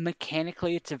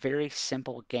 Mechanically, it's a very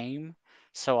simple game,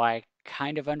 so I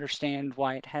kind of understand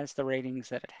why it has the ratings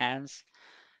that it has.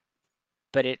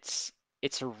 But it's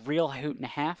a real hoot and a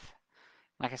half.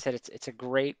 Like I said, it's a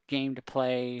great game to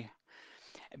play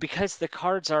because the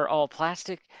cards are all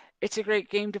plastic. It's a great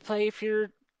game to play if you're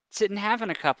sitting having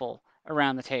a couple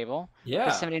around the table. Because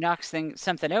Yeah. somebody knocks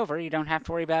something over, you don't have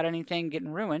to worry about anything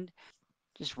getting ruined.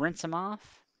 Just rinse them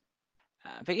off.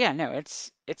 But yeah, no,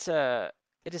 it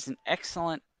is an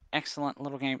excellent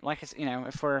little game. Like I said,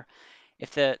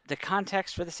 if the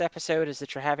context for this episode is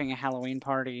that you're having a Halloween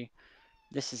party,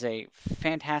 this is a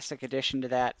fantastic addition to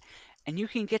that. And you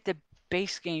can get the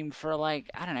base game for like,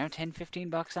 I don't know, 10,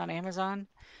 $15 on Amazon.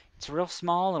 It's real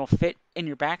small, it'll fit in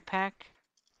your backpack.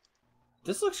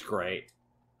 This looks great.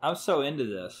 I'm so into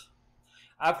this.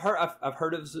 I've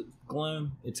heard of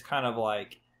Gloom. It's kind of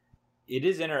like, it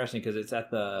is interesting because it's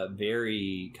at the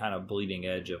very kind of bleeding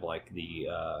edge of like the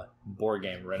board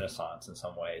game renaissance in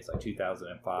some ways, like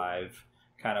 2005,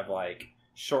 kind of like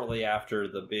shortly after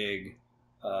the big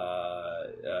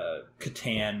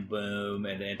Catan boom,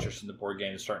 and the interest in the board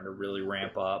game is starting to really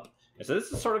ramp up. And so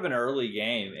this is sort of an early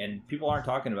game, and people aren't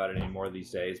talking about it anymore these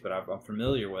days, but I'm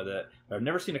familiar with it. I've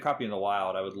never seen a copy in the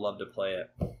wild. I would love to play it.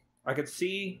 I could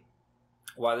see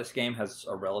why this game has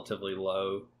a relatively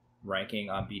low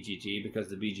ranking on BGG, because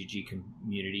the BGG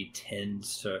community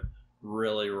tends to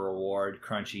really reward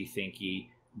crunchy, thinky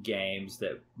games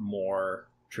that more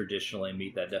traditionally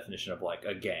meet that definition of like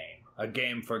a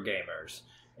game for gamers.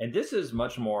 And this is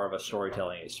much more of a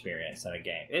storytelling experience than a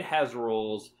game. It has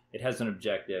rules, it has an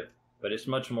objective, but it's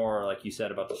much more, like you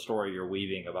said, about the story you're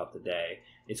weaving about the day.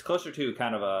 It's closer to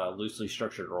kind of a loosely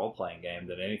structured role-playing game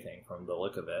than anything from the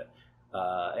look of it.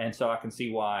 And so I can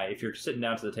see why, if you're sitting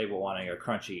down to the table wanting a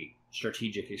crunchy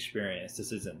strategic experience,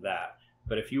 this isn't that.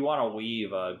 But if you want to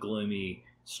weave a gloomy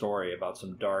story about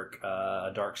some dark,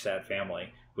 sad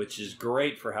family, which is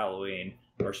great for Halloween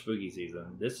or spooky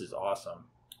season, this is awesome.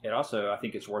 It also, I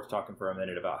think it's worth talking for a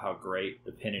minute about how great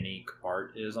the pen and ink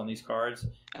art is on these cards.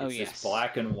 Oh, It's yes. this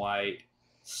black and white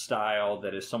style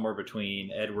that is somewhere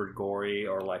between Edward Gorey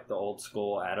or like the old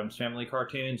school Addams Family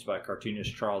cartoons by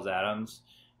cartoonist Charles Addams.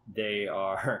 They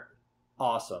are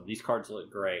awesome. These cards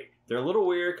look great. They're a little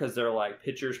weird because they're like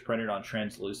pictures printed on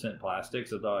translucent plastic,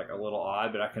 so they're like a little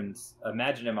odd, but I can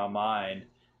imagine in my mind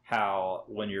how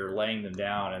when you're laying them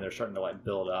down and they're starting to like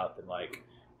build up, and like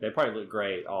they probably look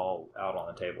great all out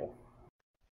on the table.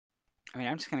 I mean,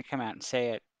 I'm just going to come out and say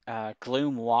it.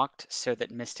 Gloom walked so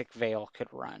that Mystic Veil could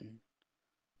run.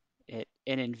 It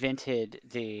invented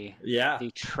the Yeah.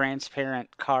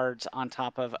 transparent cards on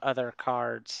top of other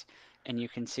cards, and you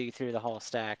can see through the whole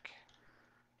stack.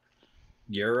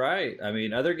 You're right. I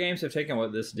mean, other games have taken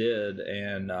what this did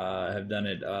and have done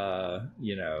it,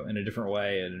 in a different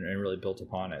way and really built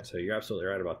upon it. So you're absolutely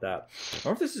right about that. I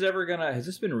wonder if this is ever gonna. Has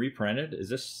this been reprinted? Is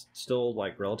this still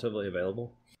like relatively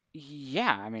available?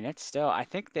 Yeah, I mean, it's still, I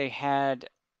think they had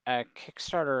a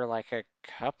Kickstarter like a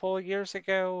couple years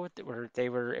ago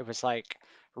where it was like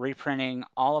reprinting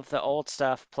all of the old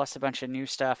stuff plus a bunch of new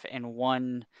stuff in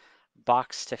one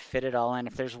box to fit it all in.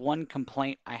 If there's one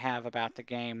complaint I have about the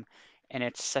game, and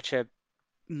it's such a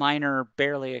minor,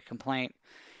 barely a complaint,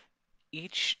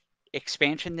 each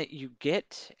expansion that you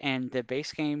get and the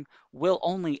base game will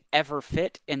only ever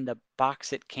fit in the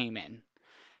box it came in.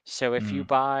 So if you Mm.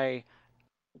 buy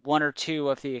one or two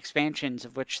of the expansions,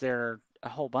 of which there are a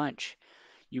whole bunch,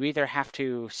 you either have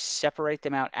to separate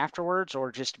them out afterwards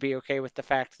or just be okay with the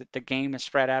fact that the game is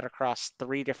spread out across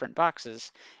 3 different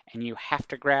boxes and you have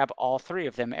to grab all 3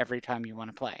 of them every time you want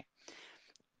to play.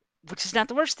 Which is not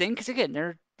the worst thing because, again,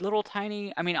 they're little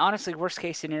tiny. I mean, honestly, worst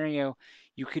case scenario,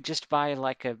 you could just buy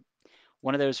like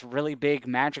one of those really big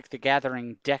Magic the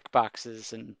Gathering deck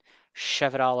boxes and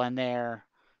shove it all in there,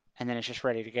 and then it's just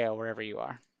ready to go wherever you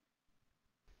are.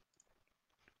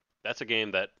 That's a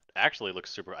game that actually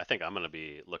looks super. I think I'm going to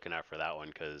be looking out for that one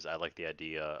because I like the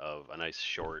idea of a nice,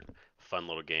 short, fun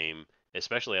little game.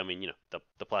 Especially, I mean,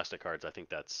 the plastic cards. I think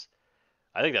that's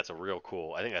a real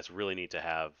cool. I think that's really neat to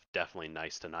have. Definitely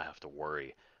nice to not have to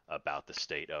worry about the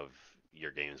state of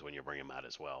your games when you bring them out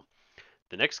as well.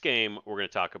 The next game we're going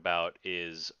to talk about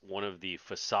is one of the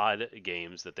facade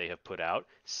games that they have put out,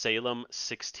 Salem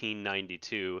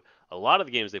 1692. A lot of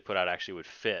the games they put out actually would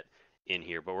fit in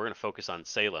here, but we're going to focus on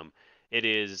Salem. It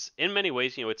is in many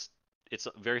ways, it's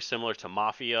very similar to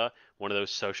Mafia, one of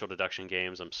those social deduction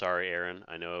games. I'm sorry, Aaron.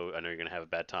 I know you're going to have a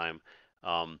bad time.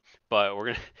 But we're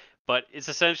going to but it's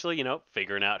essentially,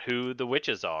 figuring out who the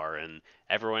witches are, and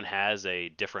everyone has a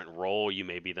different role. You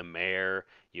may be the mayor,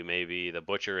 you may be the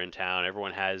butcher in town.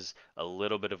 Everyone has a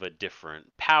little bit of a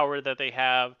different power that they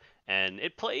have, and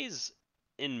it plays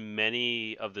in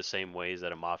many of the same ways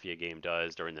that a mafia game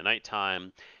does. During the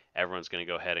nighttime, everyone's going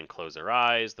to go ahead and close their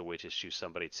eyes. The witches choose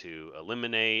somebody to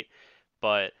eliminate,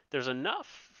 but there's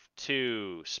enough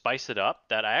to spice it up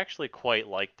that I actually quite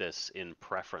like this in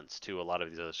preference to a lot of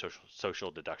these other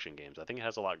social deduction games. I think it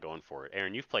has a lot going for it.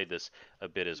 Aaron, you've played this a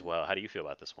bit as well. How do you feel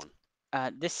about this one?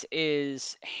 This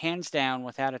is hands down,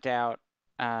 without a doubt,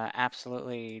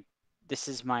 absolutely. This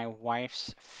is my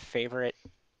wife's favorite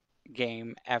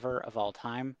game ever of all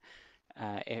time.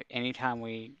 Anytime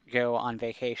we go on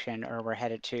vacation or we're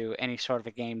headed to any sort of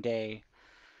a game day,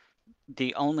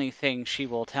 the only thing she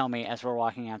will tell me as we're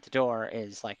walking out the door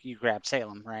is like, "You grab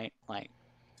Salem, right? Like,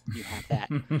 you have that."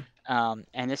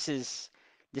 And this is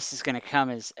going to come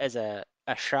as a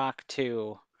shock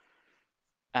to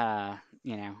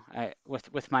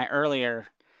with my earlier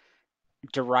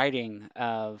deriding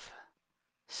of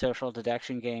social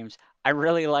deduction games. I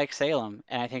really like Salem,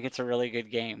 and I think it's a really good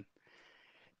game.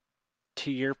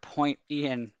 To your point,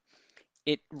 Ian,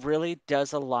 it really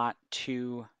does a lot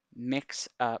to mix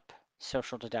up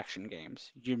social deduction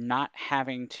games. You're not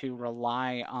having to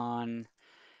rely on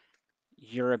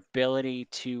your ability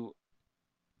to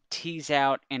tease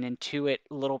out and intuit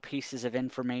little pieces of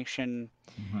information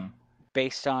Mm-hmm.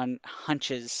 based on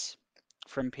hunches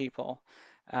from people.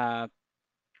 Uh,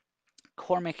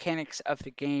 Core mechanics of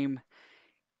the game,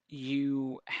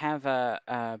 you have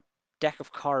a deck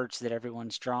of cards that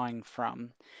everyone's drawing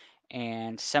from,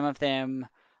 and some of them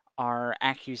are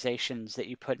accusations that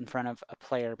you put in front of a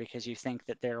player because you think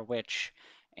that they're a witch,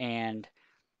 and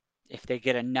if they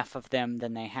get enough of them,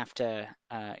 then they have to,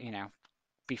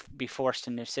 be forced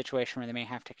into a situation where they may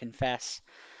have to confess.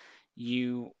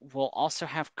 You will also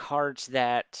have cards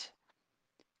that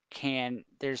can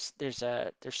there's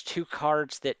 2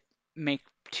 cards that make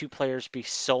 2 players be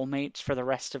soulmates for the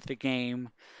rest of the game,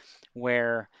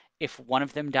 where if one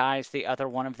of them dies, the other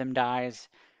one of them dies.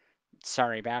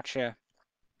 Sorry about you.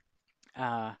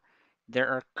 Uh, there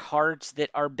are cards that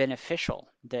are beneficial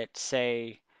that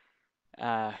say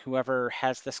whoever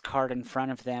has this card in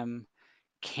front of them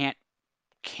can't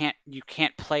you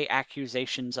can't play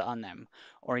accusations on them,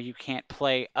 or you can't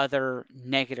play other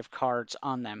negative cards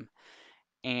on them.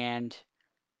 And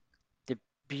the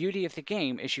beauty of the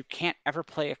game is you can't ever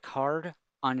play a card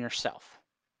on yourself.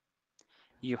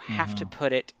 You have to Mm-hmm.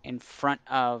 put it in front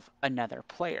of another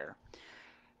player.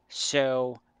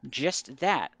 So just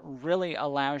that really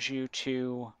allows you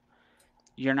to,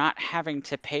 you're not having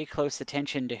to pay close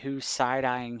attention to who's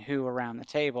side-eyeing who around the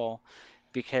table,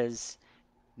 because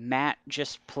Matt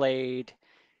just played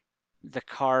the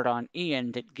card on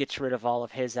Ian that gets rid of all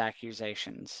of his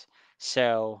accusations.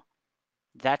 So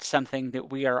that's something that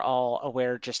we are all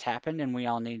aware just happened and we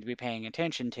all need to be paying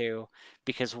attention to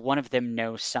because one of them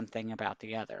knows something about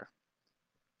the other.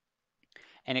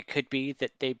 And it could be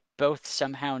that they both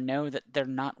somehow know that they're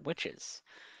not witches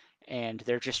and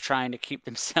they're just trying to keep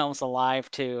themselves alive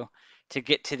to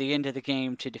get to the end of the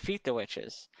game to defeat the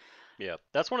witches. Yeah,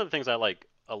 that's one of the things I like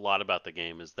a lot about the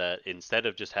game is that instead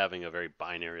of just having a very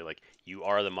binary, like you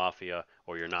are the mafia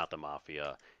or you're not the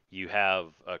mafia, you have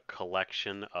a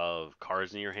collection of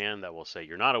cards in your hand that will say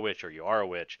you're not a witch or you are a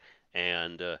witch,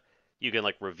 and you can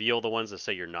like reveal the ones that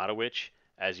say you're not a witch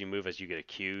as you move as you get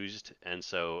accused, and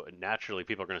so naturally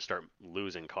people are going to start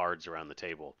losing cards around the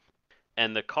table.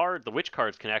 And the witch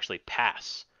cards can actually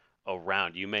pass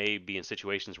around. You may be in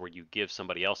situations where you give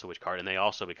somebody else a witch card and they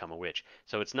also become a witch.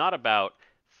 So it's not about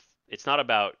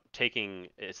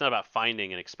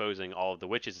finding and exposing all of the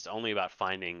witches. It's only about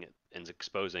finding and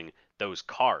exposing those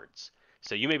cards.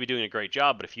 So you may be doing a great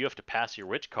job, but if you have to pass your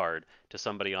witch card to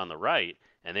somebody on the right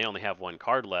and they only have one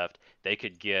card left, they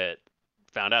could get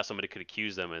found out. Somebody could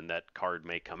accuse them, and that card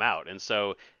may come out. And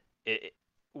so it,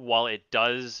 while it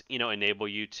does, enable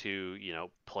you to,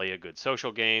 play a good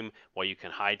social game, while you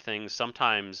can hide things,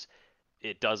 sometimes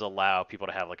it does allow people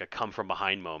to have like a come from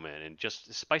behind moment and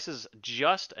just spices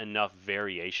just enough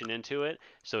variation into it.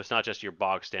 So it's not just your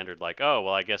bog standard like, oh,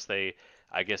 well, I guess they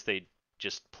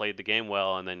just played the game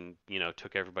well and then,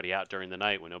 took everybody out during the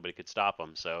night when nobody could stop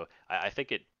them. So I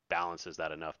think it balances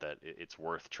that enough that it's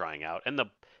worth trying out. And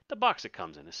the box it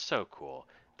comes in is so cool.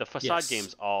 The facade Yes.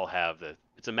 games all have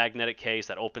it's a magnetic case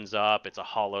that opens up. It's a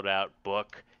hollowed out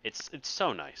book. It's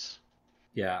so nice.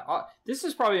 Yeah, this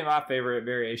is probably my favorite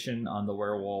variation on the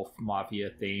werewolf mafia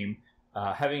theme.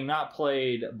 Having not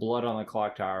played Blood on the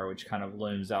Clock Tower, which kind of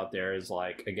looms out there as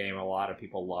like a game a lot of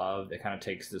people love, it kind of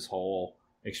takes this whole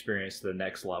experience to the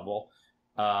next level.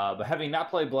 But having not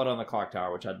played Blood on the Clock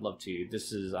Tower, which I'd love to,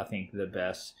 this is, I think, the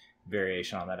best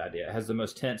variation on that idea. It has the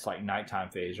most tense, like, nighttime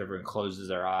phase. Everyone closes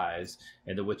their eyes,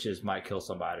 and the witches might kill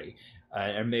somebody.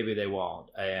 And maybe they won't.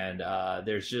 And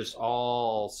there's just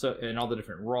all the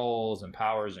different roles and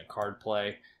powers and card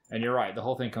play. And you're right, the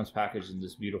whole thing comes packaged in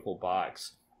this beautiful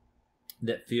box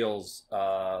that feels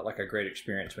like a great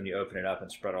experience when you open it up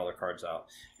and spread all the cards out.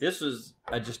 This was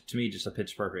to me just a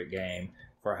pitch perfect game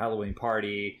for a Halloween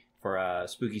party, for a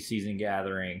spooky season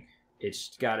gathering.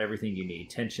 It's got everything you need: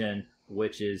 tension,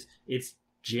 witches. It's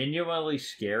genuinely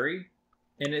scary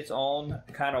in its own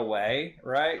kind of way,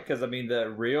 right? Because I mean, the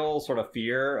real sort of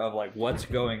fear of like what's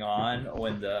going on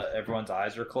when everyone's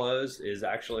eyes are closed is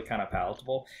actually kind of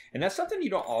palatable, and that's something you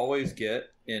don't always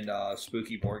get in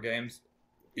spooky board games.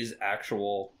 Is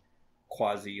actual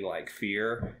quasi like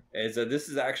fear. And so this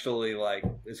is actually like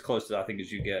as close as I think as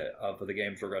you get for the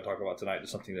games we're going to talk about tonight to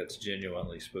something that's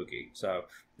genuinely spooky. So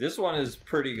this one is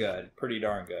pretty good, pretty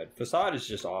darn good. Facade is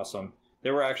just awesome.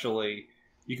 They were actually,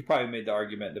 you could probably make the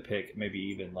argument to pick maybe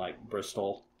even like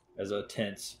Bristol as a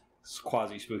tense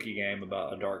quasi spooky game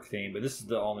about a dark theme, but this is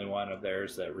the only one of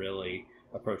theirs that really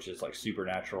approaches like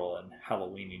supernatural and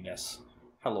Halloweeniness.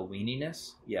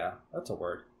 Halloweeniness? Yeah, that's a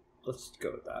word. Let's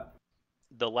go with that.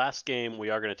 The last game we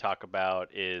are going to talk about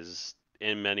is,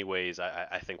 in many ways,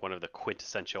 I think one of the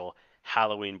quintessential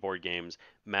Halloween board games.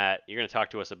 Matt, you're going to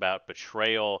talk to us about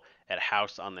Betrayal at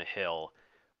House on the Hill.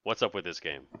 What's up with this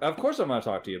game? Of course I'm going to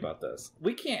talk to you about this.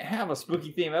 We can't have a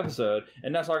spooky theme episode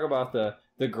and not talk about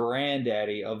the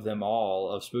granddaddy of them all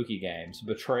of spooky games,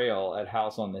 Betrayal at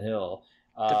House on the Hill.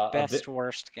 The best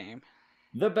worst game.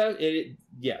 The best,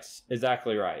 yes,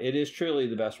 exactly right. It is truly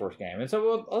the best worst game. And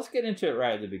so let's get into it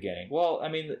right at the beginning. Well, I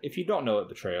mean, if you don't know what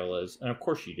Betrayal is, and of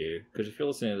course you do, because if you're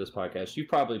listening to this podcast, you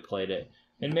probably played it,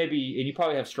 and you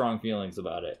probably have strong feelings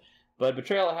about it. But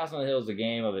Betrayal at House on the Hill is a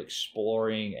game of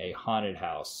exploring a haunted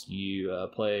house. You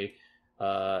play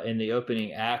in the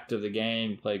opening act of the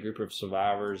game. You play a group of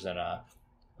survivors and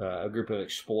a group of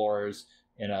explorers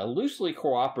in a loosely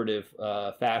cooperative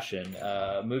fashion,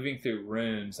 moving through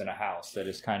rooms in a house that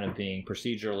is kind of being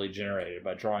procedurally generated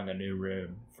by drawing a new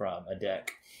room from a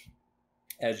deck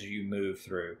as you move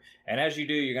through. And as you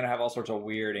do, you're going to have all sorts of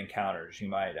weird encounters. You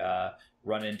might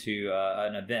run into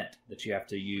an event that you have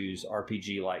to use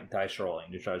RPG-like dice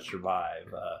rolling to try to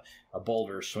survive, a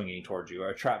boulder swinging towards you, or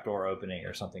a trapdoor opening,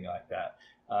 or something like that.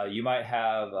 You might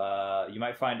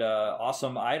find an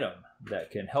awesome item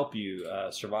that can help you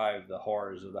survive the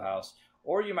horrors of the house,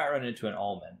 or you might run into an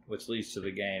omen, which leads to the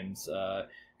game's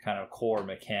kind of core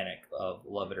mechanic of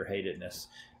love it or hate itness.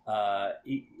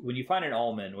 When you find an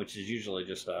omen, which is usually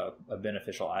just a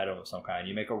beneficial item of some kind,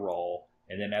 you make a roll,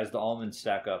 And then as the omens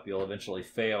stack up, you'll eventually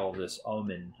fail this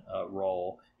omen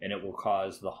roll, and it will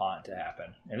cause the haunt to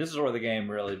happen. And this is where the game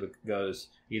really goes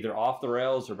either off the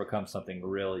rails or becomes something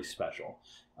really special.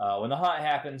 When the haunt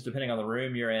happens, depending on the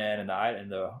room you're in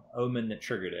and the omen that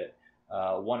triggered it,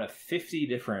 one of 50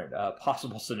 different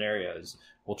possible scenarios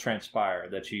will transpire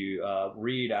that you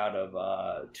read out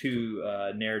of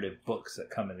 2 narrative books that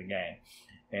come in the game.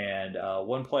 And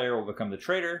one player will become the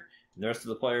traitor, and the rest of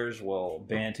the players will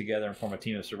band together and form a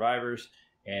team of survivors,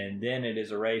 and then it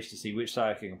is a race to see which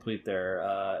side can complete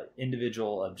their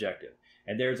individual objective.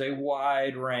 And there's a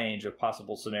wide range of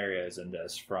possible scenarios in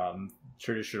this, from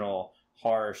traditional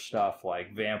horror stuff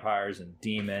like vampires and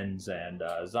demons and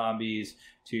zombies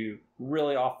to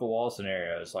really off-the-wall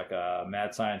scenarios like a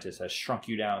mad scientist has shrunk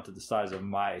you down to the size of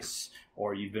mice,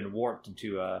 or you've been warped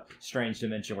into a strange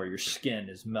dimension where your skin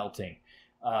is melting.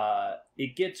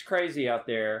 It gets crazy out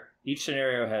there. Each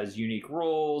scenario has unique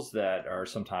rules that are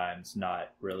sometimes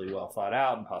not really well thought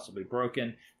out and possibly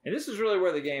broken. And this is really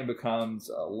where the game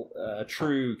becomes a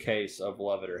true case of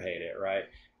love it or hate it, right?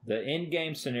 The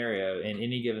in-game scenario in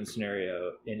any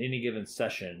given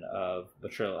session of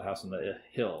Betrayal at House on the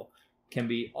Hill can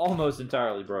be almost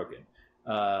entirely broken.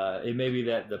 It may be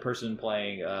that the person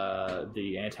playing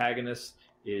the antagonist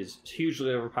is hugely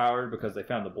overpowered because they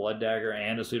found the blood dagger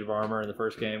and a suit of armor in the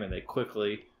first game, and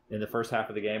in the first half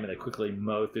of the game, and they quickly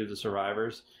mow through the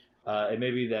survivors. It may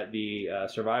be that the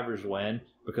survivors win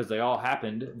because they all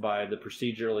happened, by the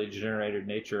procedurally generated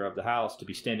nature of the house, to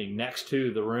be standing next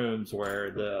to the rooms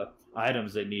where the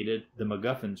items they needed, the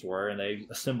MacGuffins, were, and they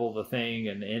assemble the thing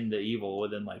and end the evil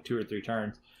within like 2 or 3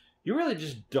 turns. You really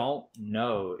just don't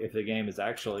know if the game is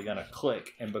actually going to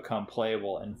click and become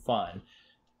playable and fun.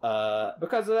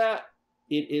 Because of that,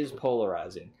 it is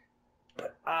polarizing.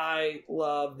 But I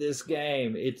love this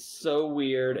game. It's so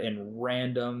weird and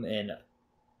random, and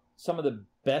some of the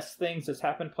best things that's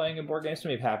happened playing in board games to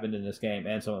me have happened in this game,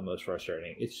 and some of the most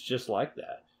frustrating. It's just like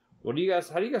that. How do you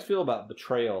guys feel about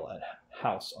Betrayal at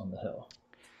House on the Hill?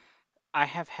 I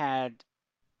have had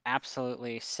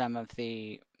absolutely some of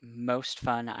the most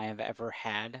fun I have ever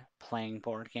had playing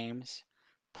board games,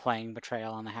 playing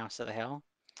Betrayal on the House of the Hill.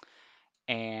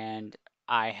 And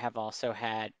I have also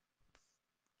had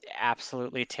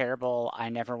absolutely terrible, I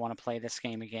never want to play this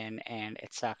game again, and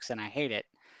it sucks and I hate it,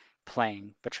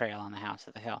 playing Betrayal on the House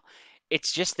of the Hill.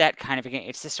 It's just that kind of a game.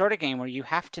 It's the sort of game where you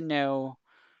have to know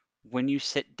when you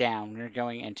sit down, when you're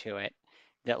going into it,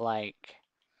 that like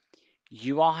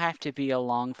you all have to be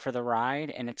along for the ride,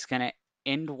 and it's going to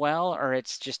end well or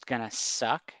it's just going to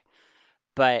suck.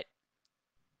 But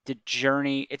the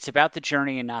journey, it's about the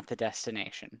journey and not the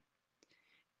destination.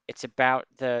 It's about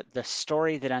the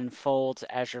story that unfolds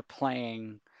as you're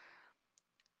playing,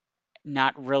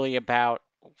 not really about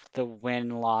the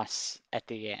win-loss at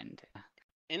the end.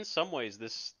 In some ways,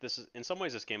 this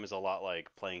game is a lot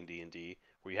like playing D&D,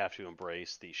 where you have to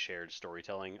embrace the shared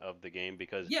storytelling of the game,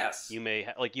 because Yes.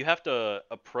 you have to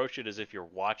approach it as if you're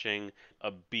watching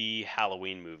a B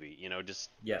Halloween movie.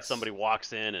 Just Yes. somebody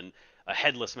walks in and a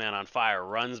headless man on fire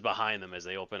runs behind them as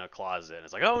they open a closet, and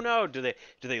it's like, oh no, do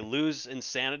they lose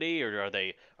insanity, or are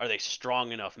they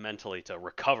strong enough mentally to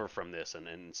recover from this, and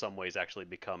in some ways actually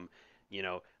become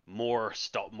more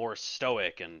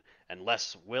stoic and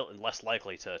less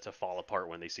likely to fall apart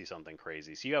when they see something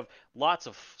crazy. So you have lots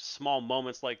of small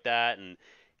moments like that, and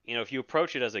if you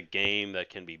approach it as a game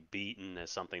that can be beaten, as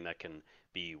something that can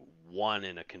be won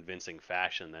in a convincing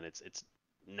fashion, then it's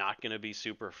not going to be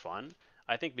super fun.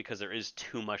 I think because there is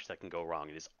too much that can go wrong.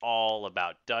 It is all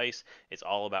about dice. It's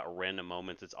all about random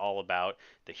moments. It's all about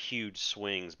the huge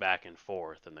swings back and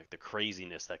forth and the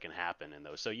craziness that can happen in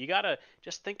those. So you got to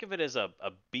just think of it as a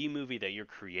B movie that you're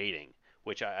creating,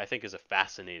 which I think is a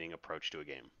fascinating approach to a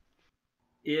game.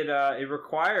 It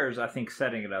requires, I think,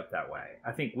 setting it up that way.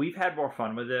 I think we've had more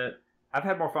fun with it. I've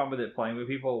had more fun with it playing with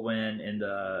people when in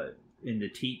the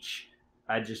teach,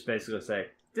 I just basically say,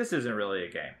 this isn't really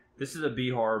a game. This is a B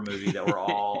horror movie that we're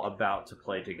all about to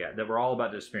play together, that we're all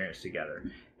about to experience together.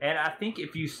 And I think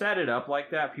if you set it up like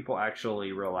that, people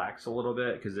actually relax a little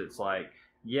bit, because it's like,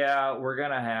 yeah, we're going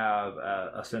to have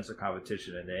a sense of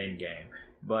competition in the end game,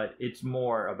 but it's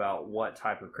more about what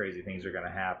type of crazy things are going to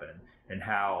happen and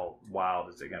how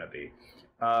wild is it going to be.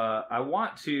 I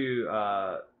want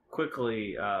to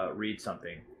quickly read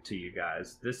something to you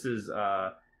guys. This is...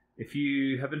 if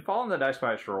you have been following the Dice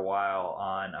Pirates for a while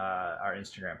on our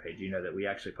Instagram page, you know that we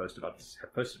actually have posted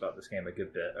about this game a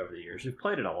good bit over the years. We've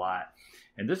played it a lot.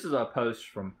 And this is a post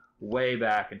from way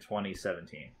back in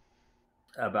 2017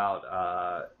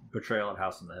 about Betrayal at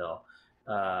House on the Hill.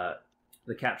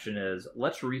 The caption is,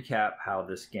 "Let's recap how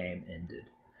this game ended.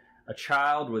 A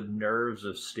child with nerves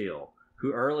of steel,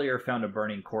 who earlier found a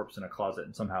burning corpse in a closet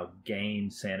and somehow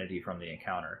gained sanity from the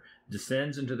encounter,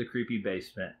 descends into the creepy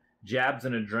basement, jabs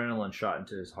an adrenaline shot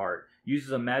into his heart,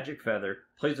 uses a magic feather,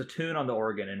 plays a tune on the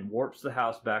organ, and warps the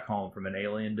house back home from an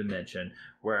alien dimension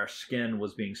where our skin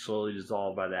was being slowly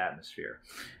dissolved by the atmosphere.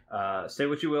 Say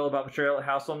what you will about Betrayal at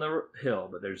House on the Hill,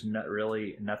 but there's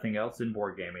really nothing else in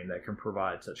board gaming that can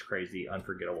provide such crazy,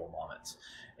 unforgettable moments.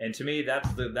 And to me,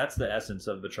 that's the essence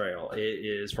of Betrayal. It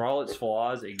is, for all its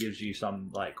flaws, it gives you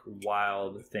some like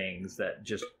wild things that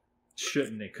just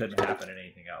shouldn't and couldn't happen in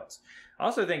anything else. I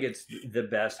also think it's the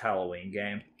best Halloween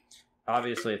game.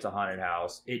 Obviously, it's a haunted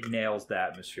house. It nails the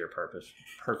atmosphere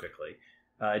perfectly.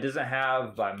 It doesn't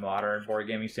have, by modern board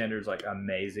gaming standards, like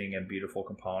amazing and beautiful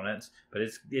components, but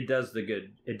it does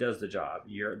the job.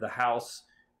 The house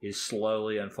is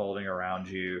slowly unfolding around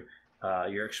you.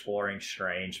 You're exploring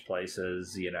strange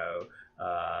places,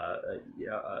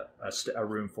 a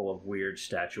room full of weird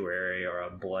statuary or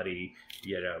a bloody,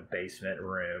 basement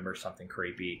room or something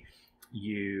creepy.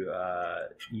 You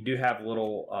do have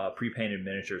little pre-painted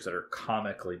miniatures that are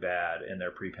comically bad in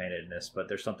their pre-paintedness, but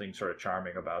there's something sort of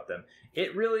charming about them.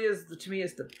 It really is, to me,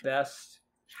 is the best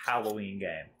Halloween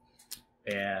game.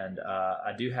 And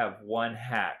I do have one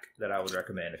hack that I would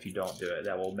recommend if you don't do it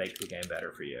that will make the game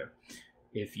better for you.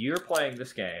 If you're playing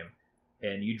this game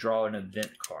and you draw an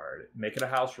event card, make it a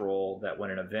house rule that when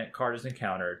an event card is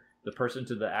encountered, the person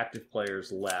to the active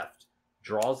player's left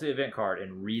draws the event card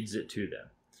and reads it to them.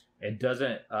 It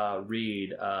doesn't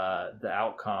read the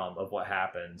outcome of what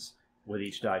happens with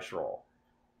each dice roll.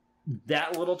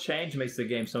 That little change makes the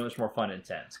game so much more fun and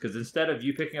intense. Because instead of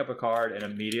you picking up a card and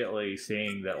immediately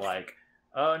seeing that, like,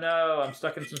 oh no, I'm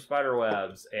stuck in some spider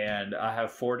webs and I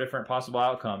have 4 different possible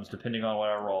outcomes depending on what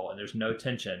I roll, and there's no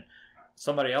tension,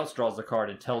 somebody else draws the card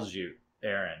and tells you,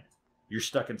 Aaron, you're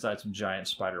stuck inside some giant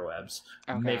spider webs.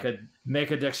 Okay.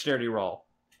 Make a dexterity roll.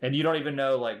 And you don't even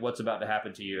know like what's about to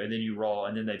happen to you, and then you roll,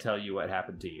 and then they tell you what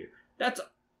happened to you. That's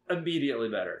immediately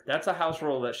better. That's a house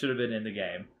rule that should have been in the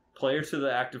game. Player to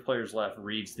the active player's left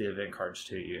reads the event cards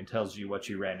to you and tells you what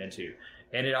you ran into.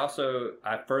 And it also,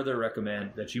 I further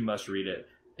recommend that you must read it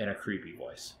in a creepy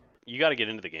voice. You got to get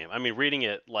into the game. I mean, reading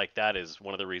it like that is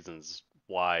one of the reasons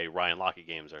why Ryan Lochte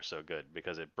games are so good,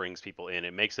 because it brings people in.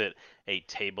 It makes it a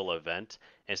table event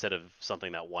instead of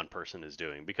something that one person is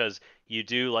doing. Because you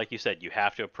do, like you said, you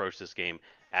have to approach this game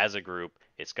as a group.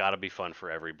 It's got to be fun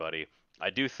for everybody. I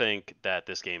do think that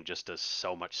this game just does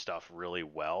so much stuff really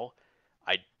well.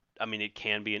 I mean, it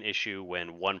can be an issue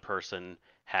when one person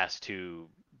has to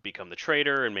become the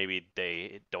traitor and maybe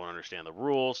they don't understand the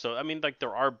rules. So, I mean, like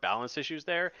there are balance issues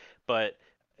there, but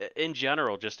in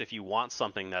general, just if you want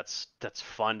something that's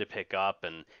fun to pick up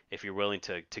and if you're willing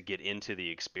to get into the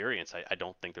experience, I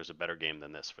don't think there's a better game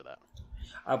than this for that.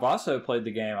 I've also played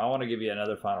the game. I want to give you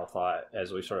another final thought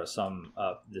as we sort of sum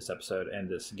up this episode and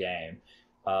this game.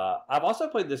 I've also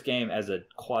played this game as a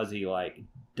quasi like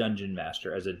dungeon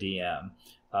master, as a DM.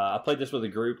 I played this with a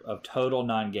group of total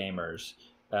non-gamers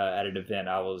at an event.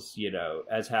 I was,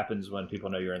 as happens when people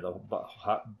know you're in the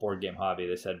board game hobby,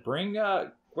 they said,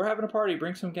 we're having a party,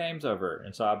 bring some games over.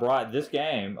 And so I brought this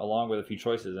game along with a few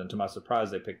choices, and to my surprise,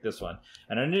 they picked this one.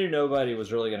 And I knew nobody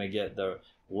was really going to get the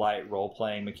light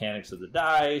role-playing mechanics of the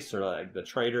dice, or like the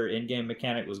trader in-game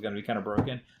mechanic was going to be kind of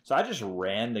broken. So I just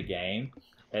ran the game,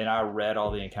 and I read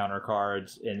all the encounter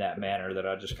cards in that manner that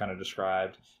I just kind of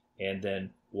described, and then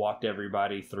walked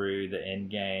everybody through the end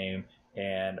game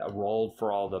and rolled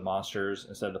for all the monsters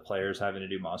instead of the players having to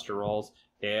do monster rolls.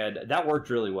 And that worked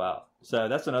really well. So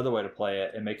that's another way to play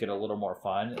it and make it a little more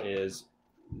fun, is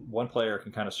one player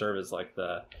can kind of serve as like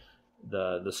the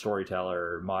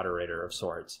storyteller or moderator of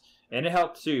sorts. And it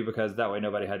helped too, because that way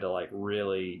nobody had to like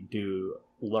really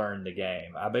learn the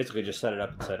game. I basically just set it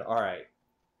up and said, all right,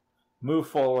 move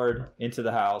forward into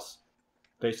the house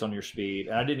based on your speed.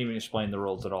 And I didn't even explain the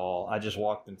rules at all. I just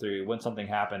walked them through. When something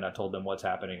happened, I told them what's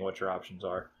happening, what your options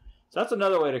are. So that's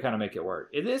another way to kind of make it work.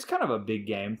 It is kind of a big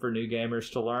game for new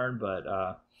gamers to learn, but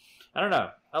I don't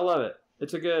know. I love it.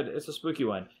 It's a spooky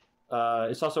one.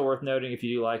 It's also worth noting, if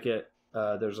you do like it,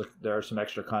 there are some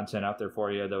extra content out there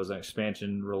for you. There was an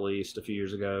expansion released a few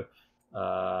years ago,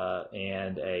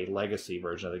 and a legacy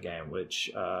version of the game,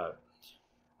 which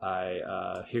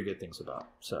I hear good things about.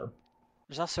 So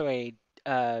there's also a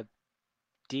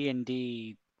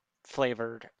D&D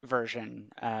flavored version,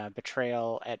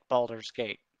 Betrayal at Baldur's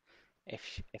Gate,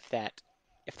 if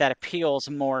that appeals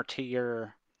more to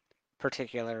your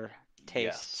particular tastes.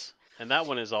 Yes. And that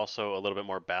one is also a little bit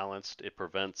more balanced. It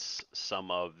prevents some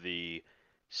of the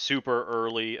super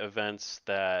early events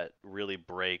that really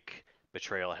break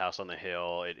Betrayal at House on the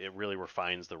Hill. It really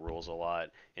refines the rules a lot.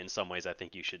 In some ways, I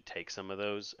think you should take some of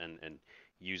those and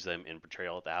use them in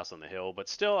Betrayal at the House on the Hill. But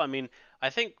still, I mean, I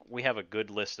think we have a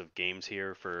good list of games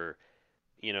here for,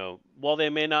 while they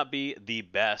may not be the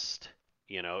best,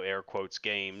 air quotes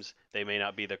games, they may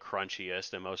not be the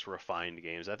crunchiest and most refined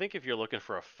games. I think if you're looking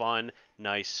for a fun,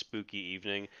 nice, spooky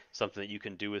evening, something that you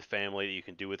can do with family, that you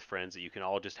can do with friends, that you can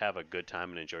all just have a good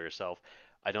time and enjoy yourself,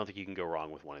 I don't think you can go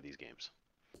wrong with one of these games.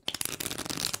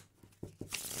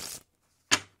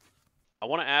 I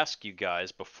want to ask you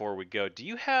guys before we go, do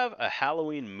you have a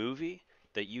Halloween movie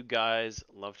that you guys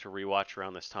love to rewatch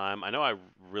around this time? I know I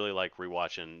really like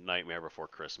rewatching Nightmare Before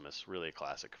Christmas, really a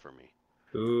classic for me.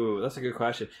 Ooh, that's a good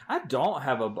question. I don't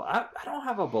have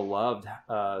a beloved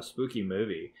spooky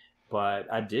movie,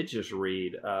 but I did just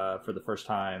read for the first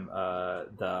time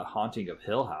The Haunting of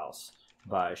Hill House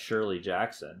by Shirley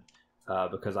Jackson.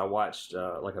 Because I watched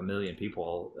like a million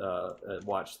people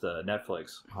watched the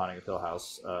Netflix Haunting of Hill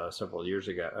House several years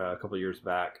ago, a couple of years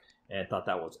back, and thought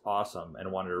that was awesome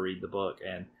and wanted to read the book.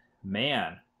 And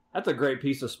man, that's a great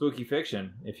piece of spooky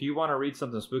fiction. If you want to read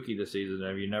something spooky this season,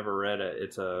 and if you never read it,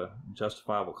 it's a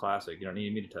justifiable classic. You don't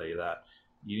need me to tell you that.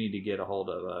 You need to get a hold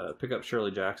of pick up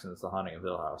Shirley Jackson's The Haunting of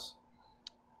Hill House.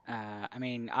 I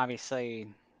mean, obviously,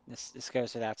 this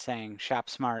goes without saying. Shop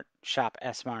smart, shop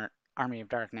S-Mart, Army of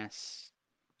Darkness,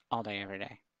 all day, every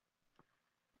day.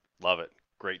 Love it.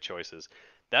 Great choices.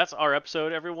 That's our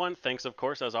episode, everyone. Thanks, of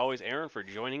course, as always, Aaron, for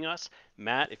joining us.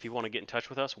 Matt, if you want to get in touch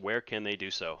with us, where can they do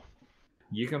so?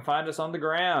 You can find us on the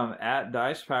gram at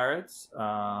Dice Pirates.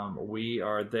 We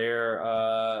are there,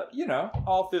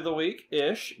 all through the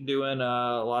week-ish, doing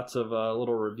lots of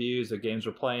little reviews of games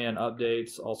we're playing,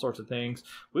 updates, all sorts of things.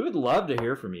 We would love to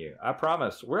hear from you. I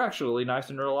promise. We're actually really nice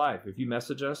in real life. If you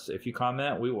message us, if you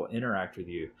comment, we will interact with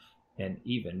you and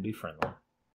even be friendly.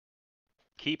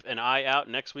 Keep an eye out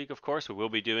next week, of course. We will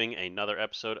be doing another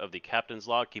episode of the Captain's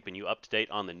Log, keeping you up to date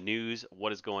on the news,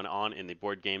 what is going on in the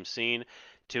board game scene.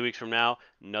 2 weeks from now,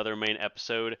 another main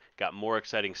episode. Got more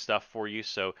exciting stuff for you,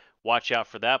 so watch out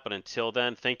for that. But until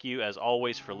then, thank you as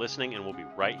always for listening, and we'll be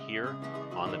right here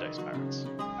on the Dice Pirates.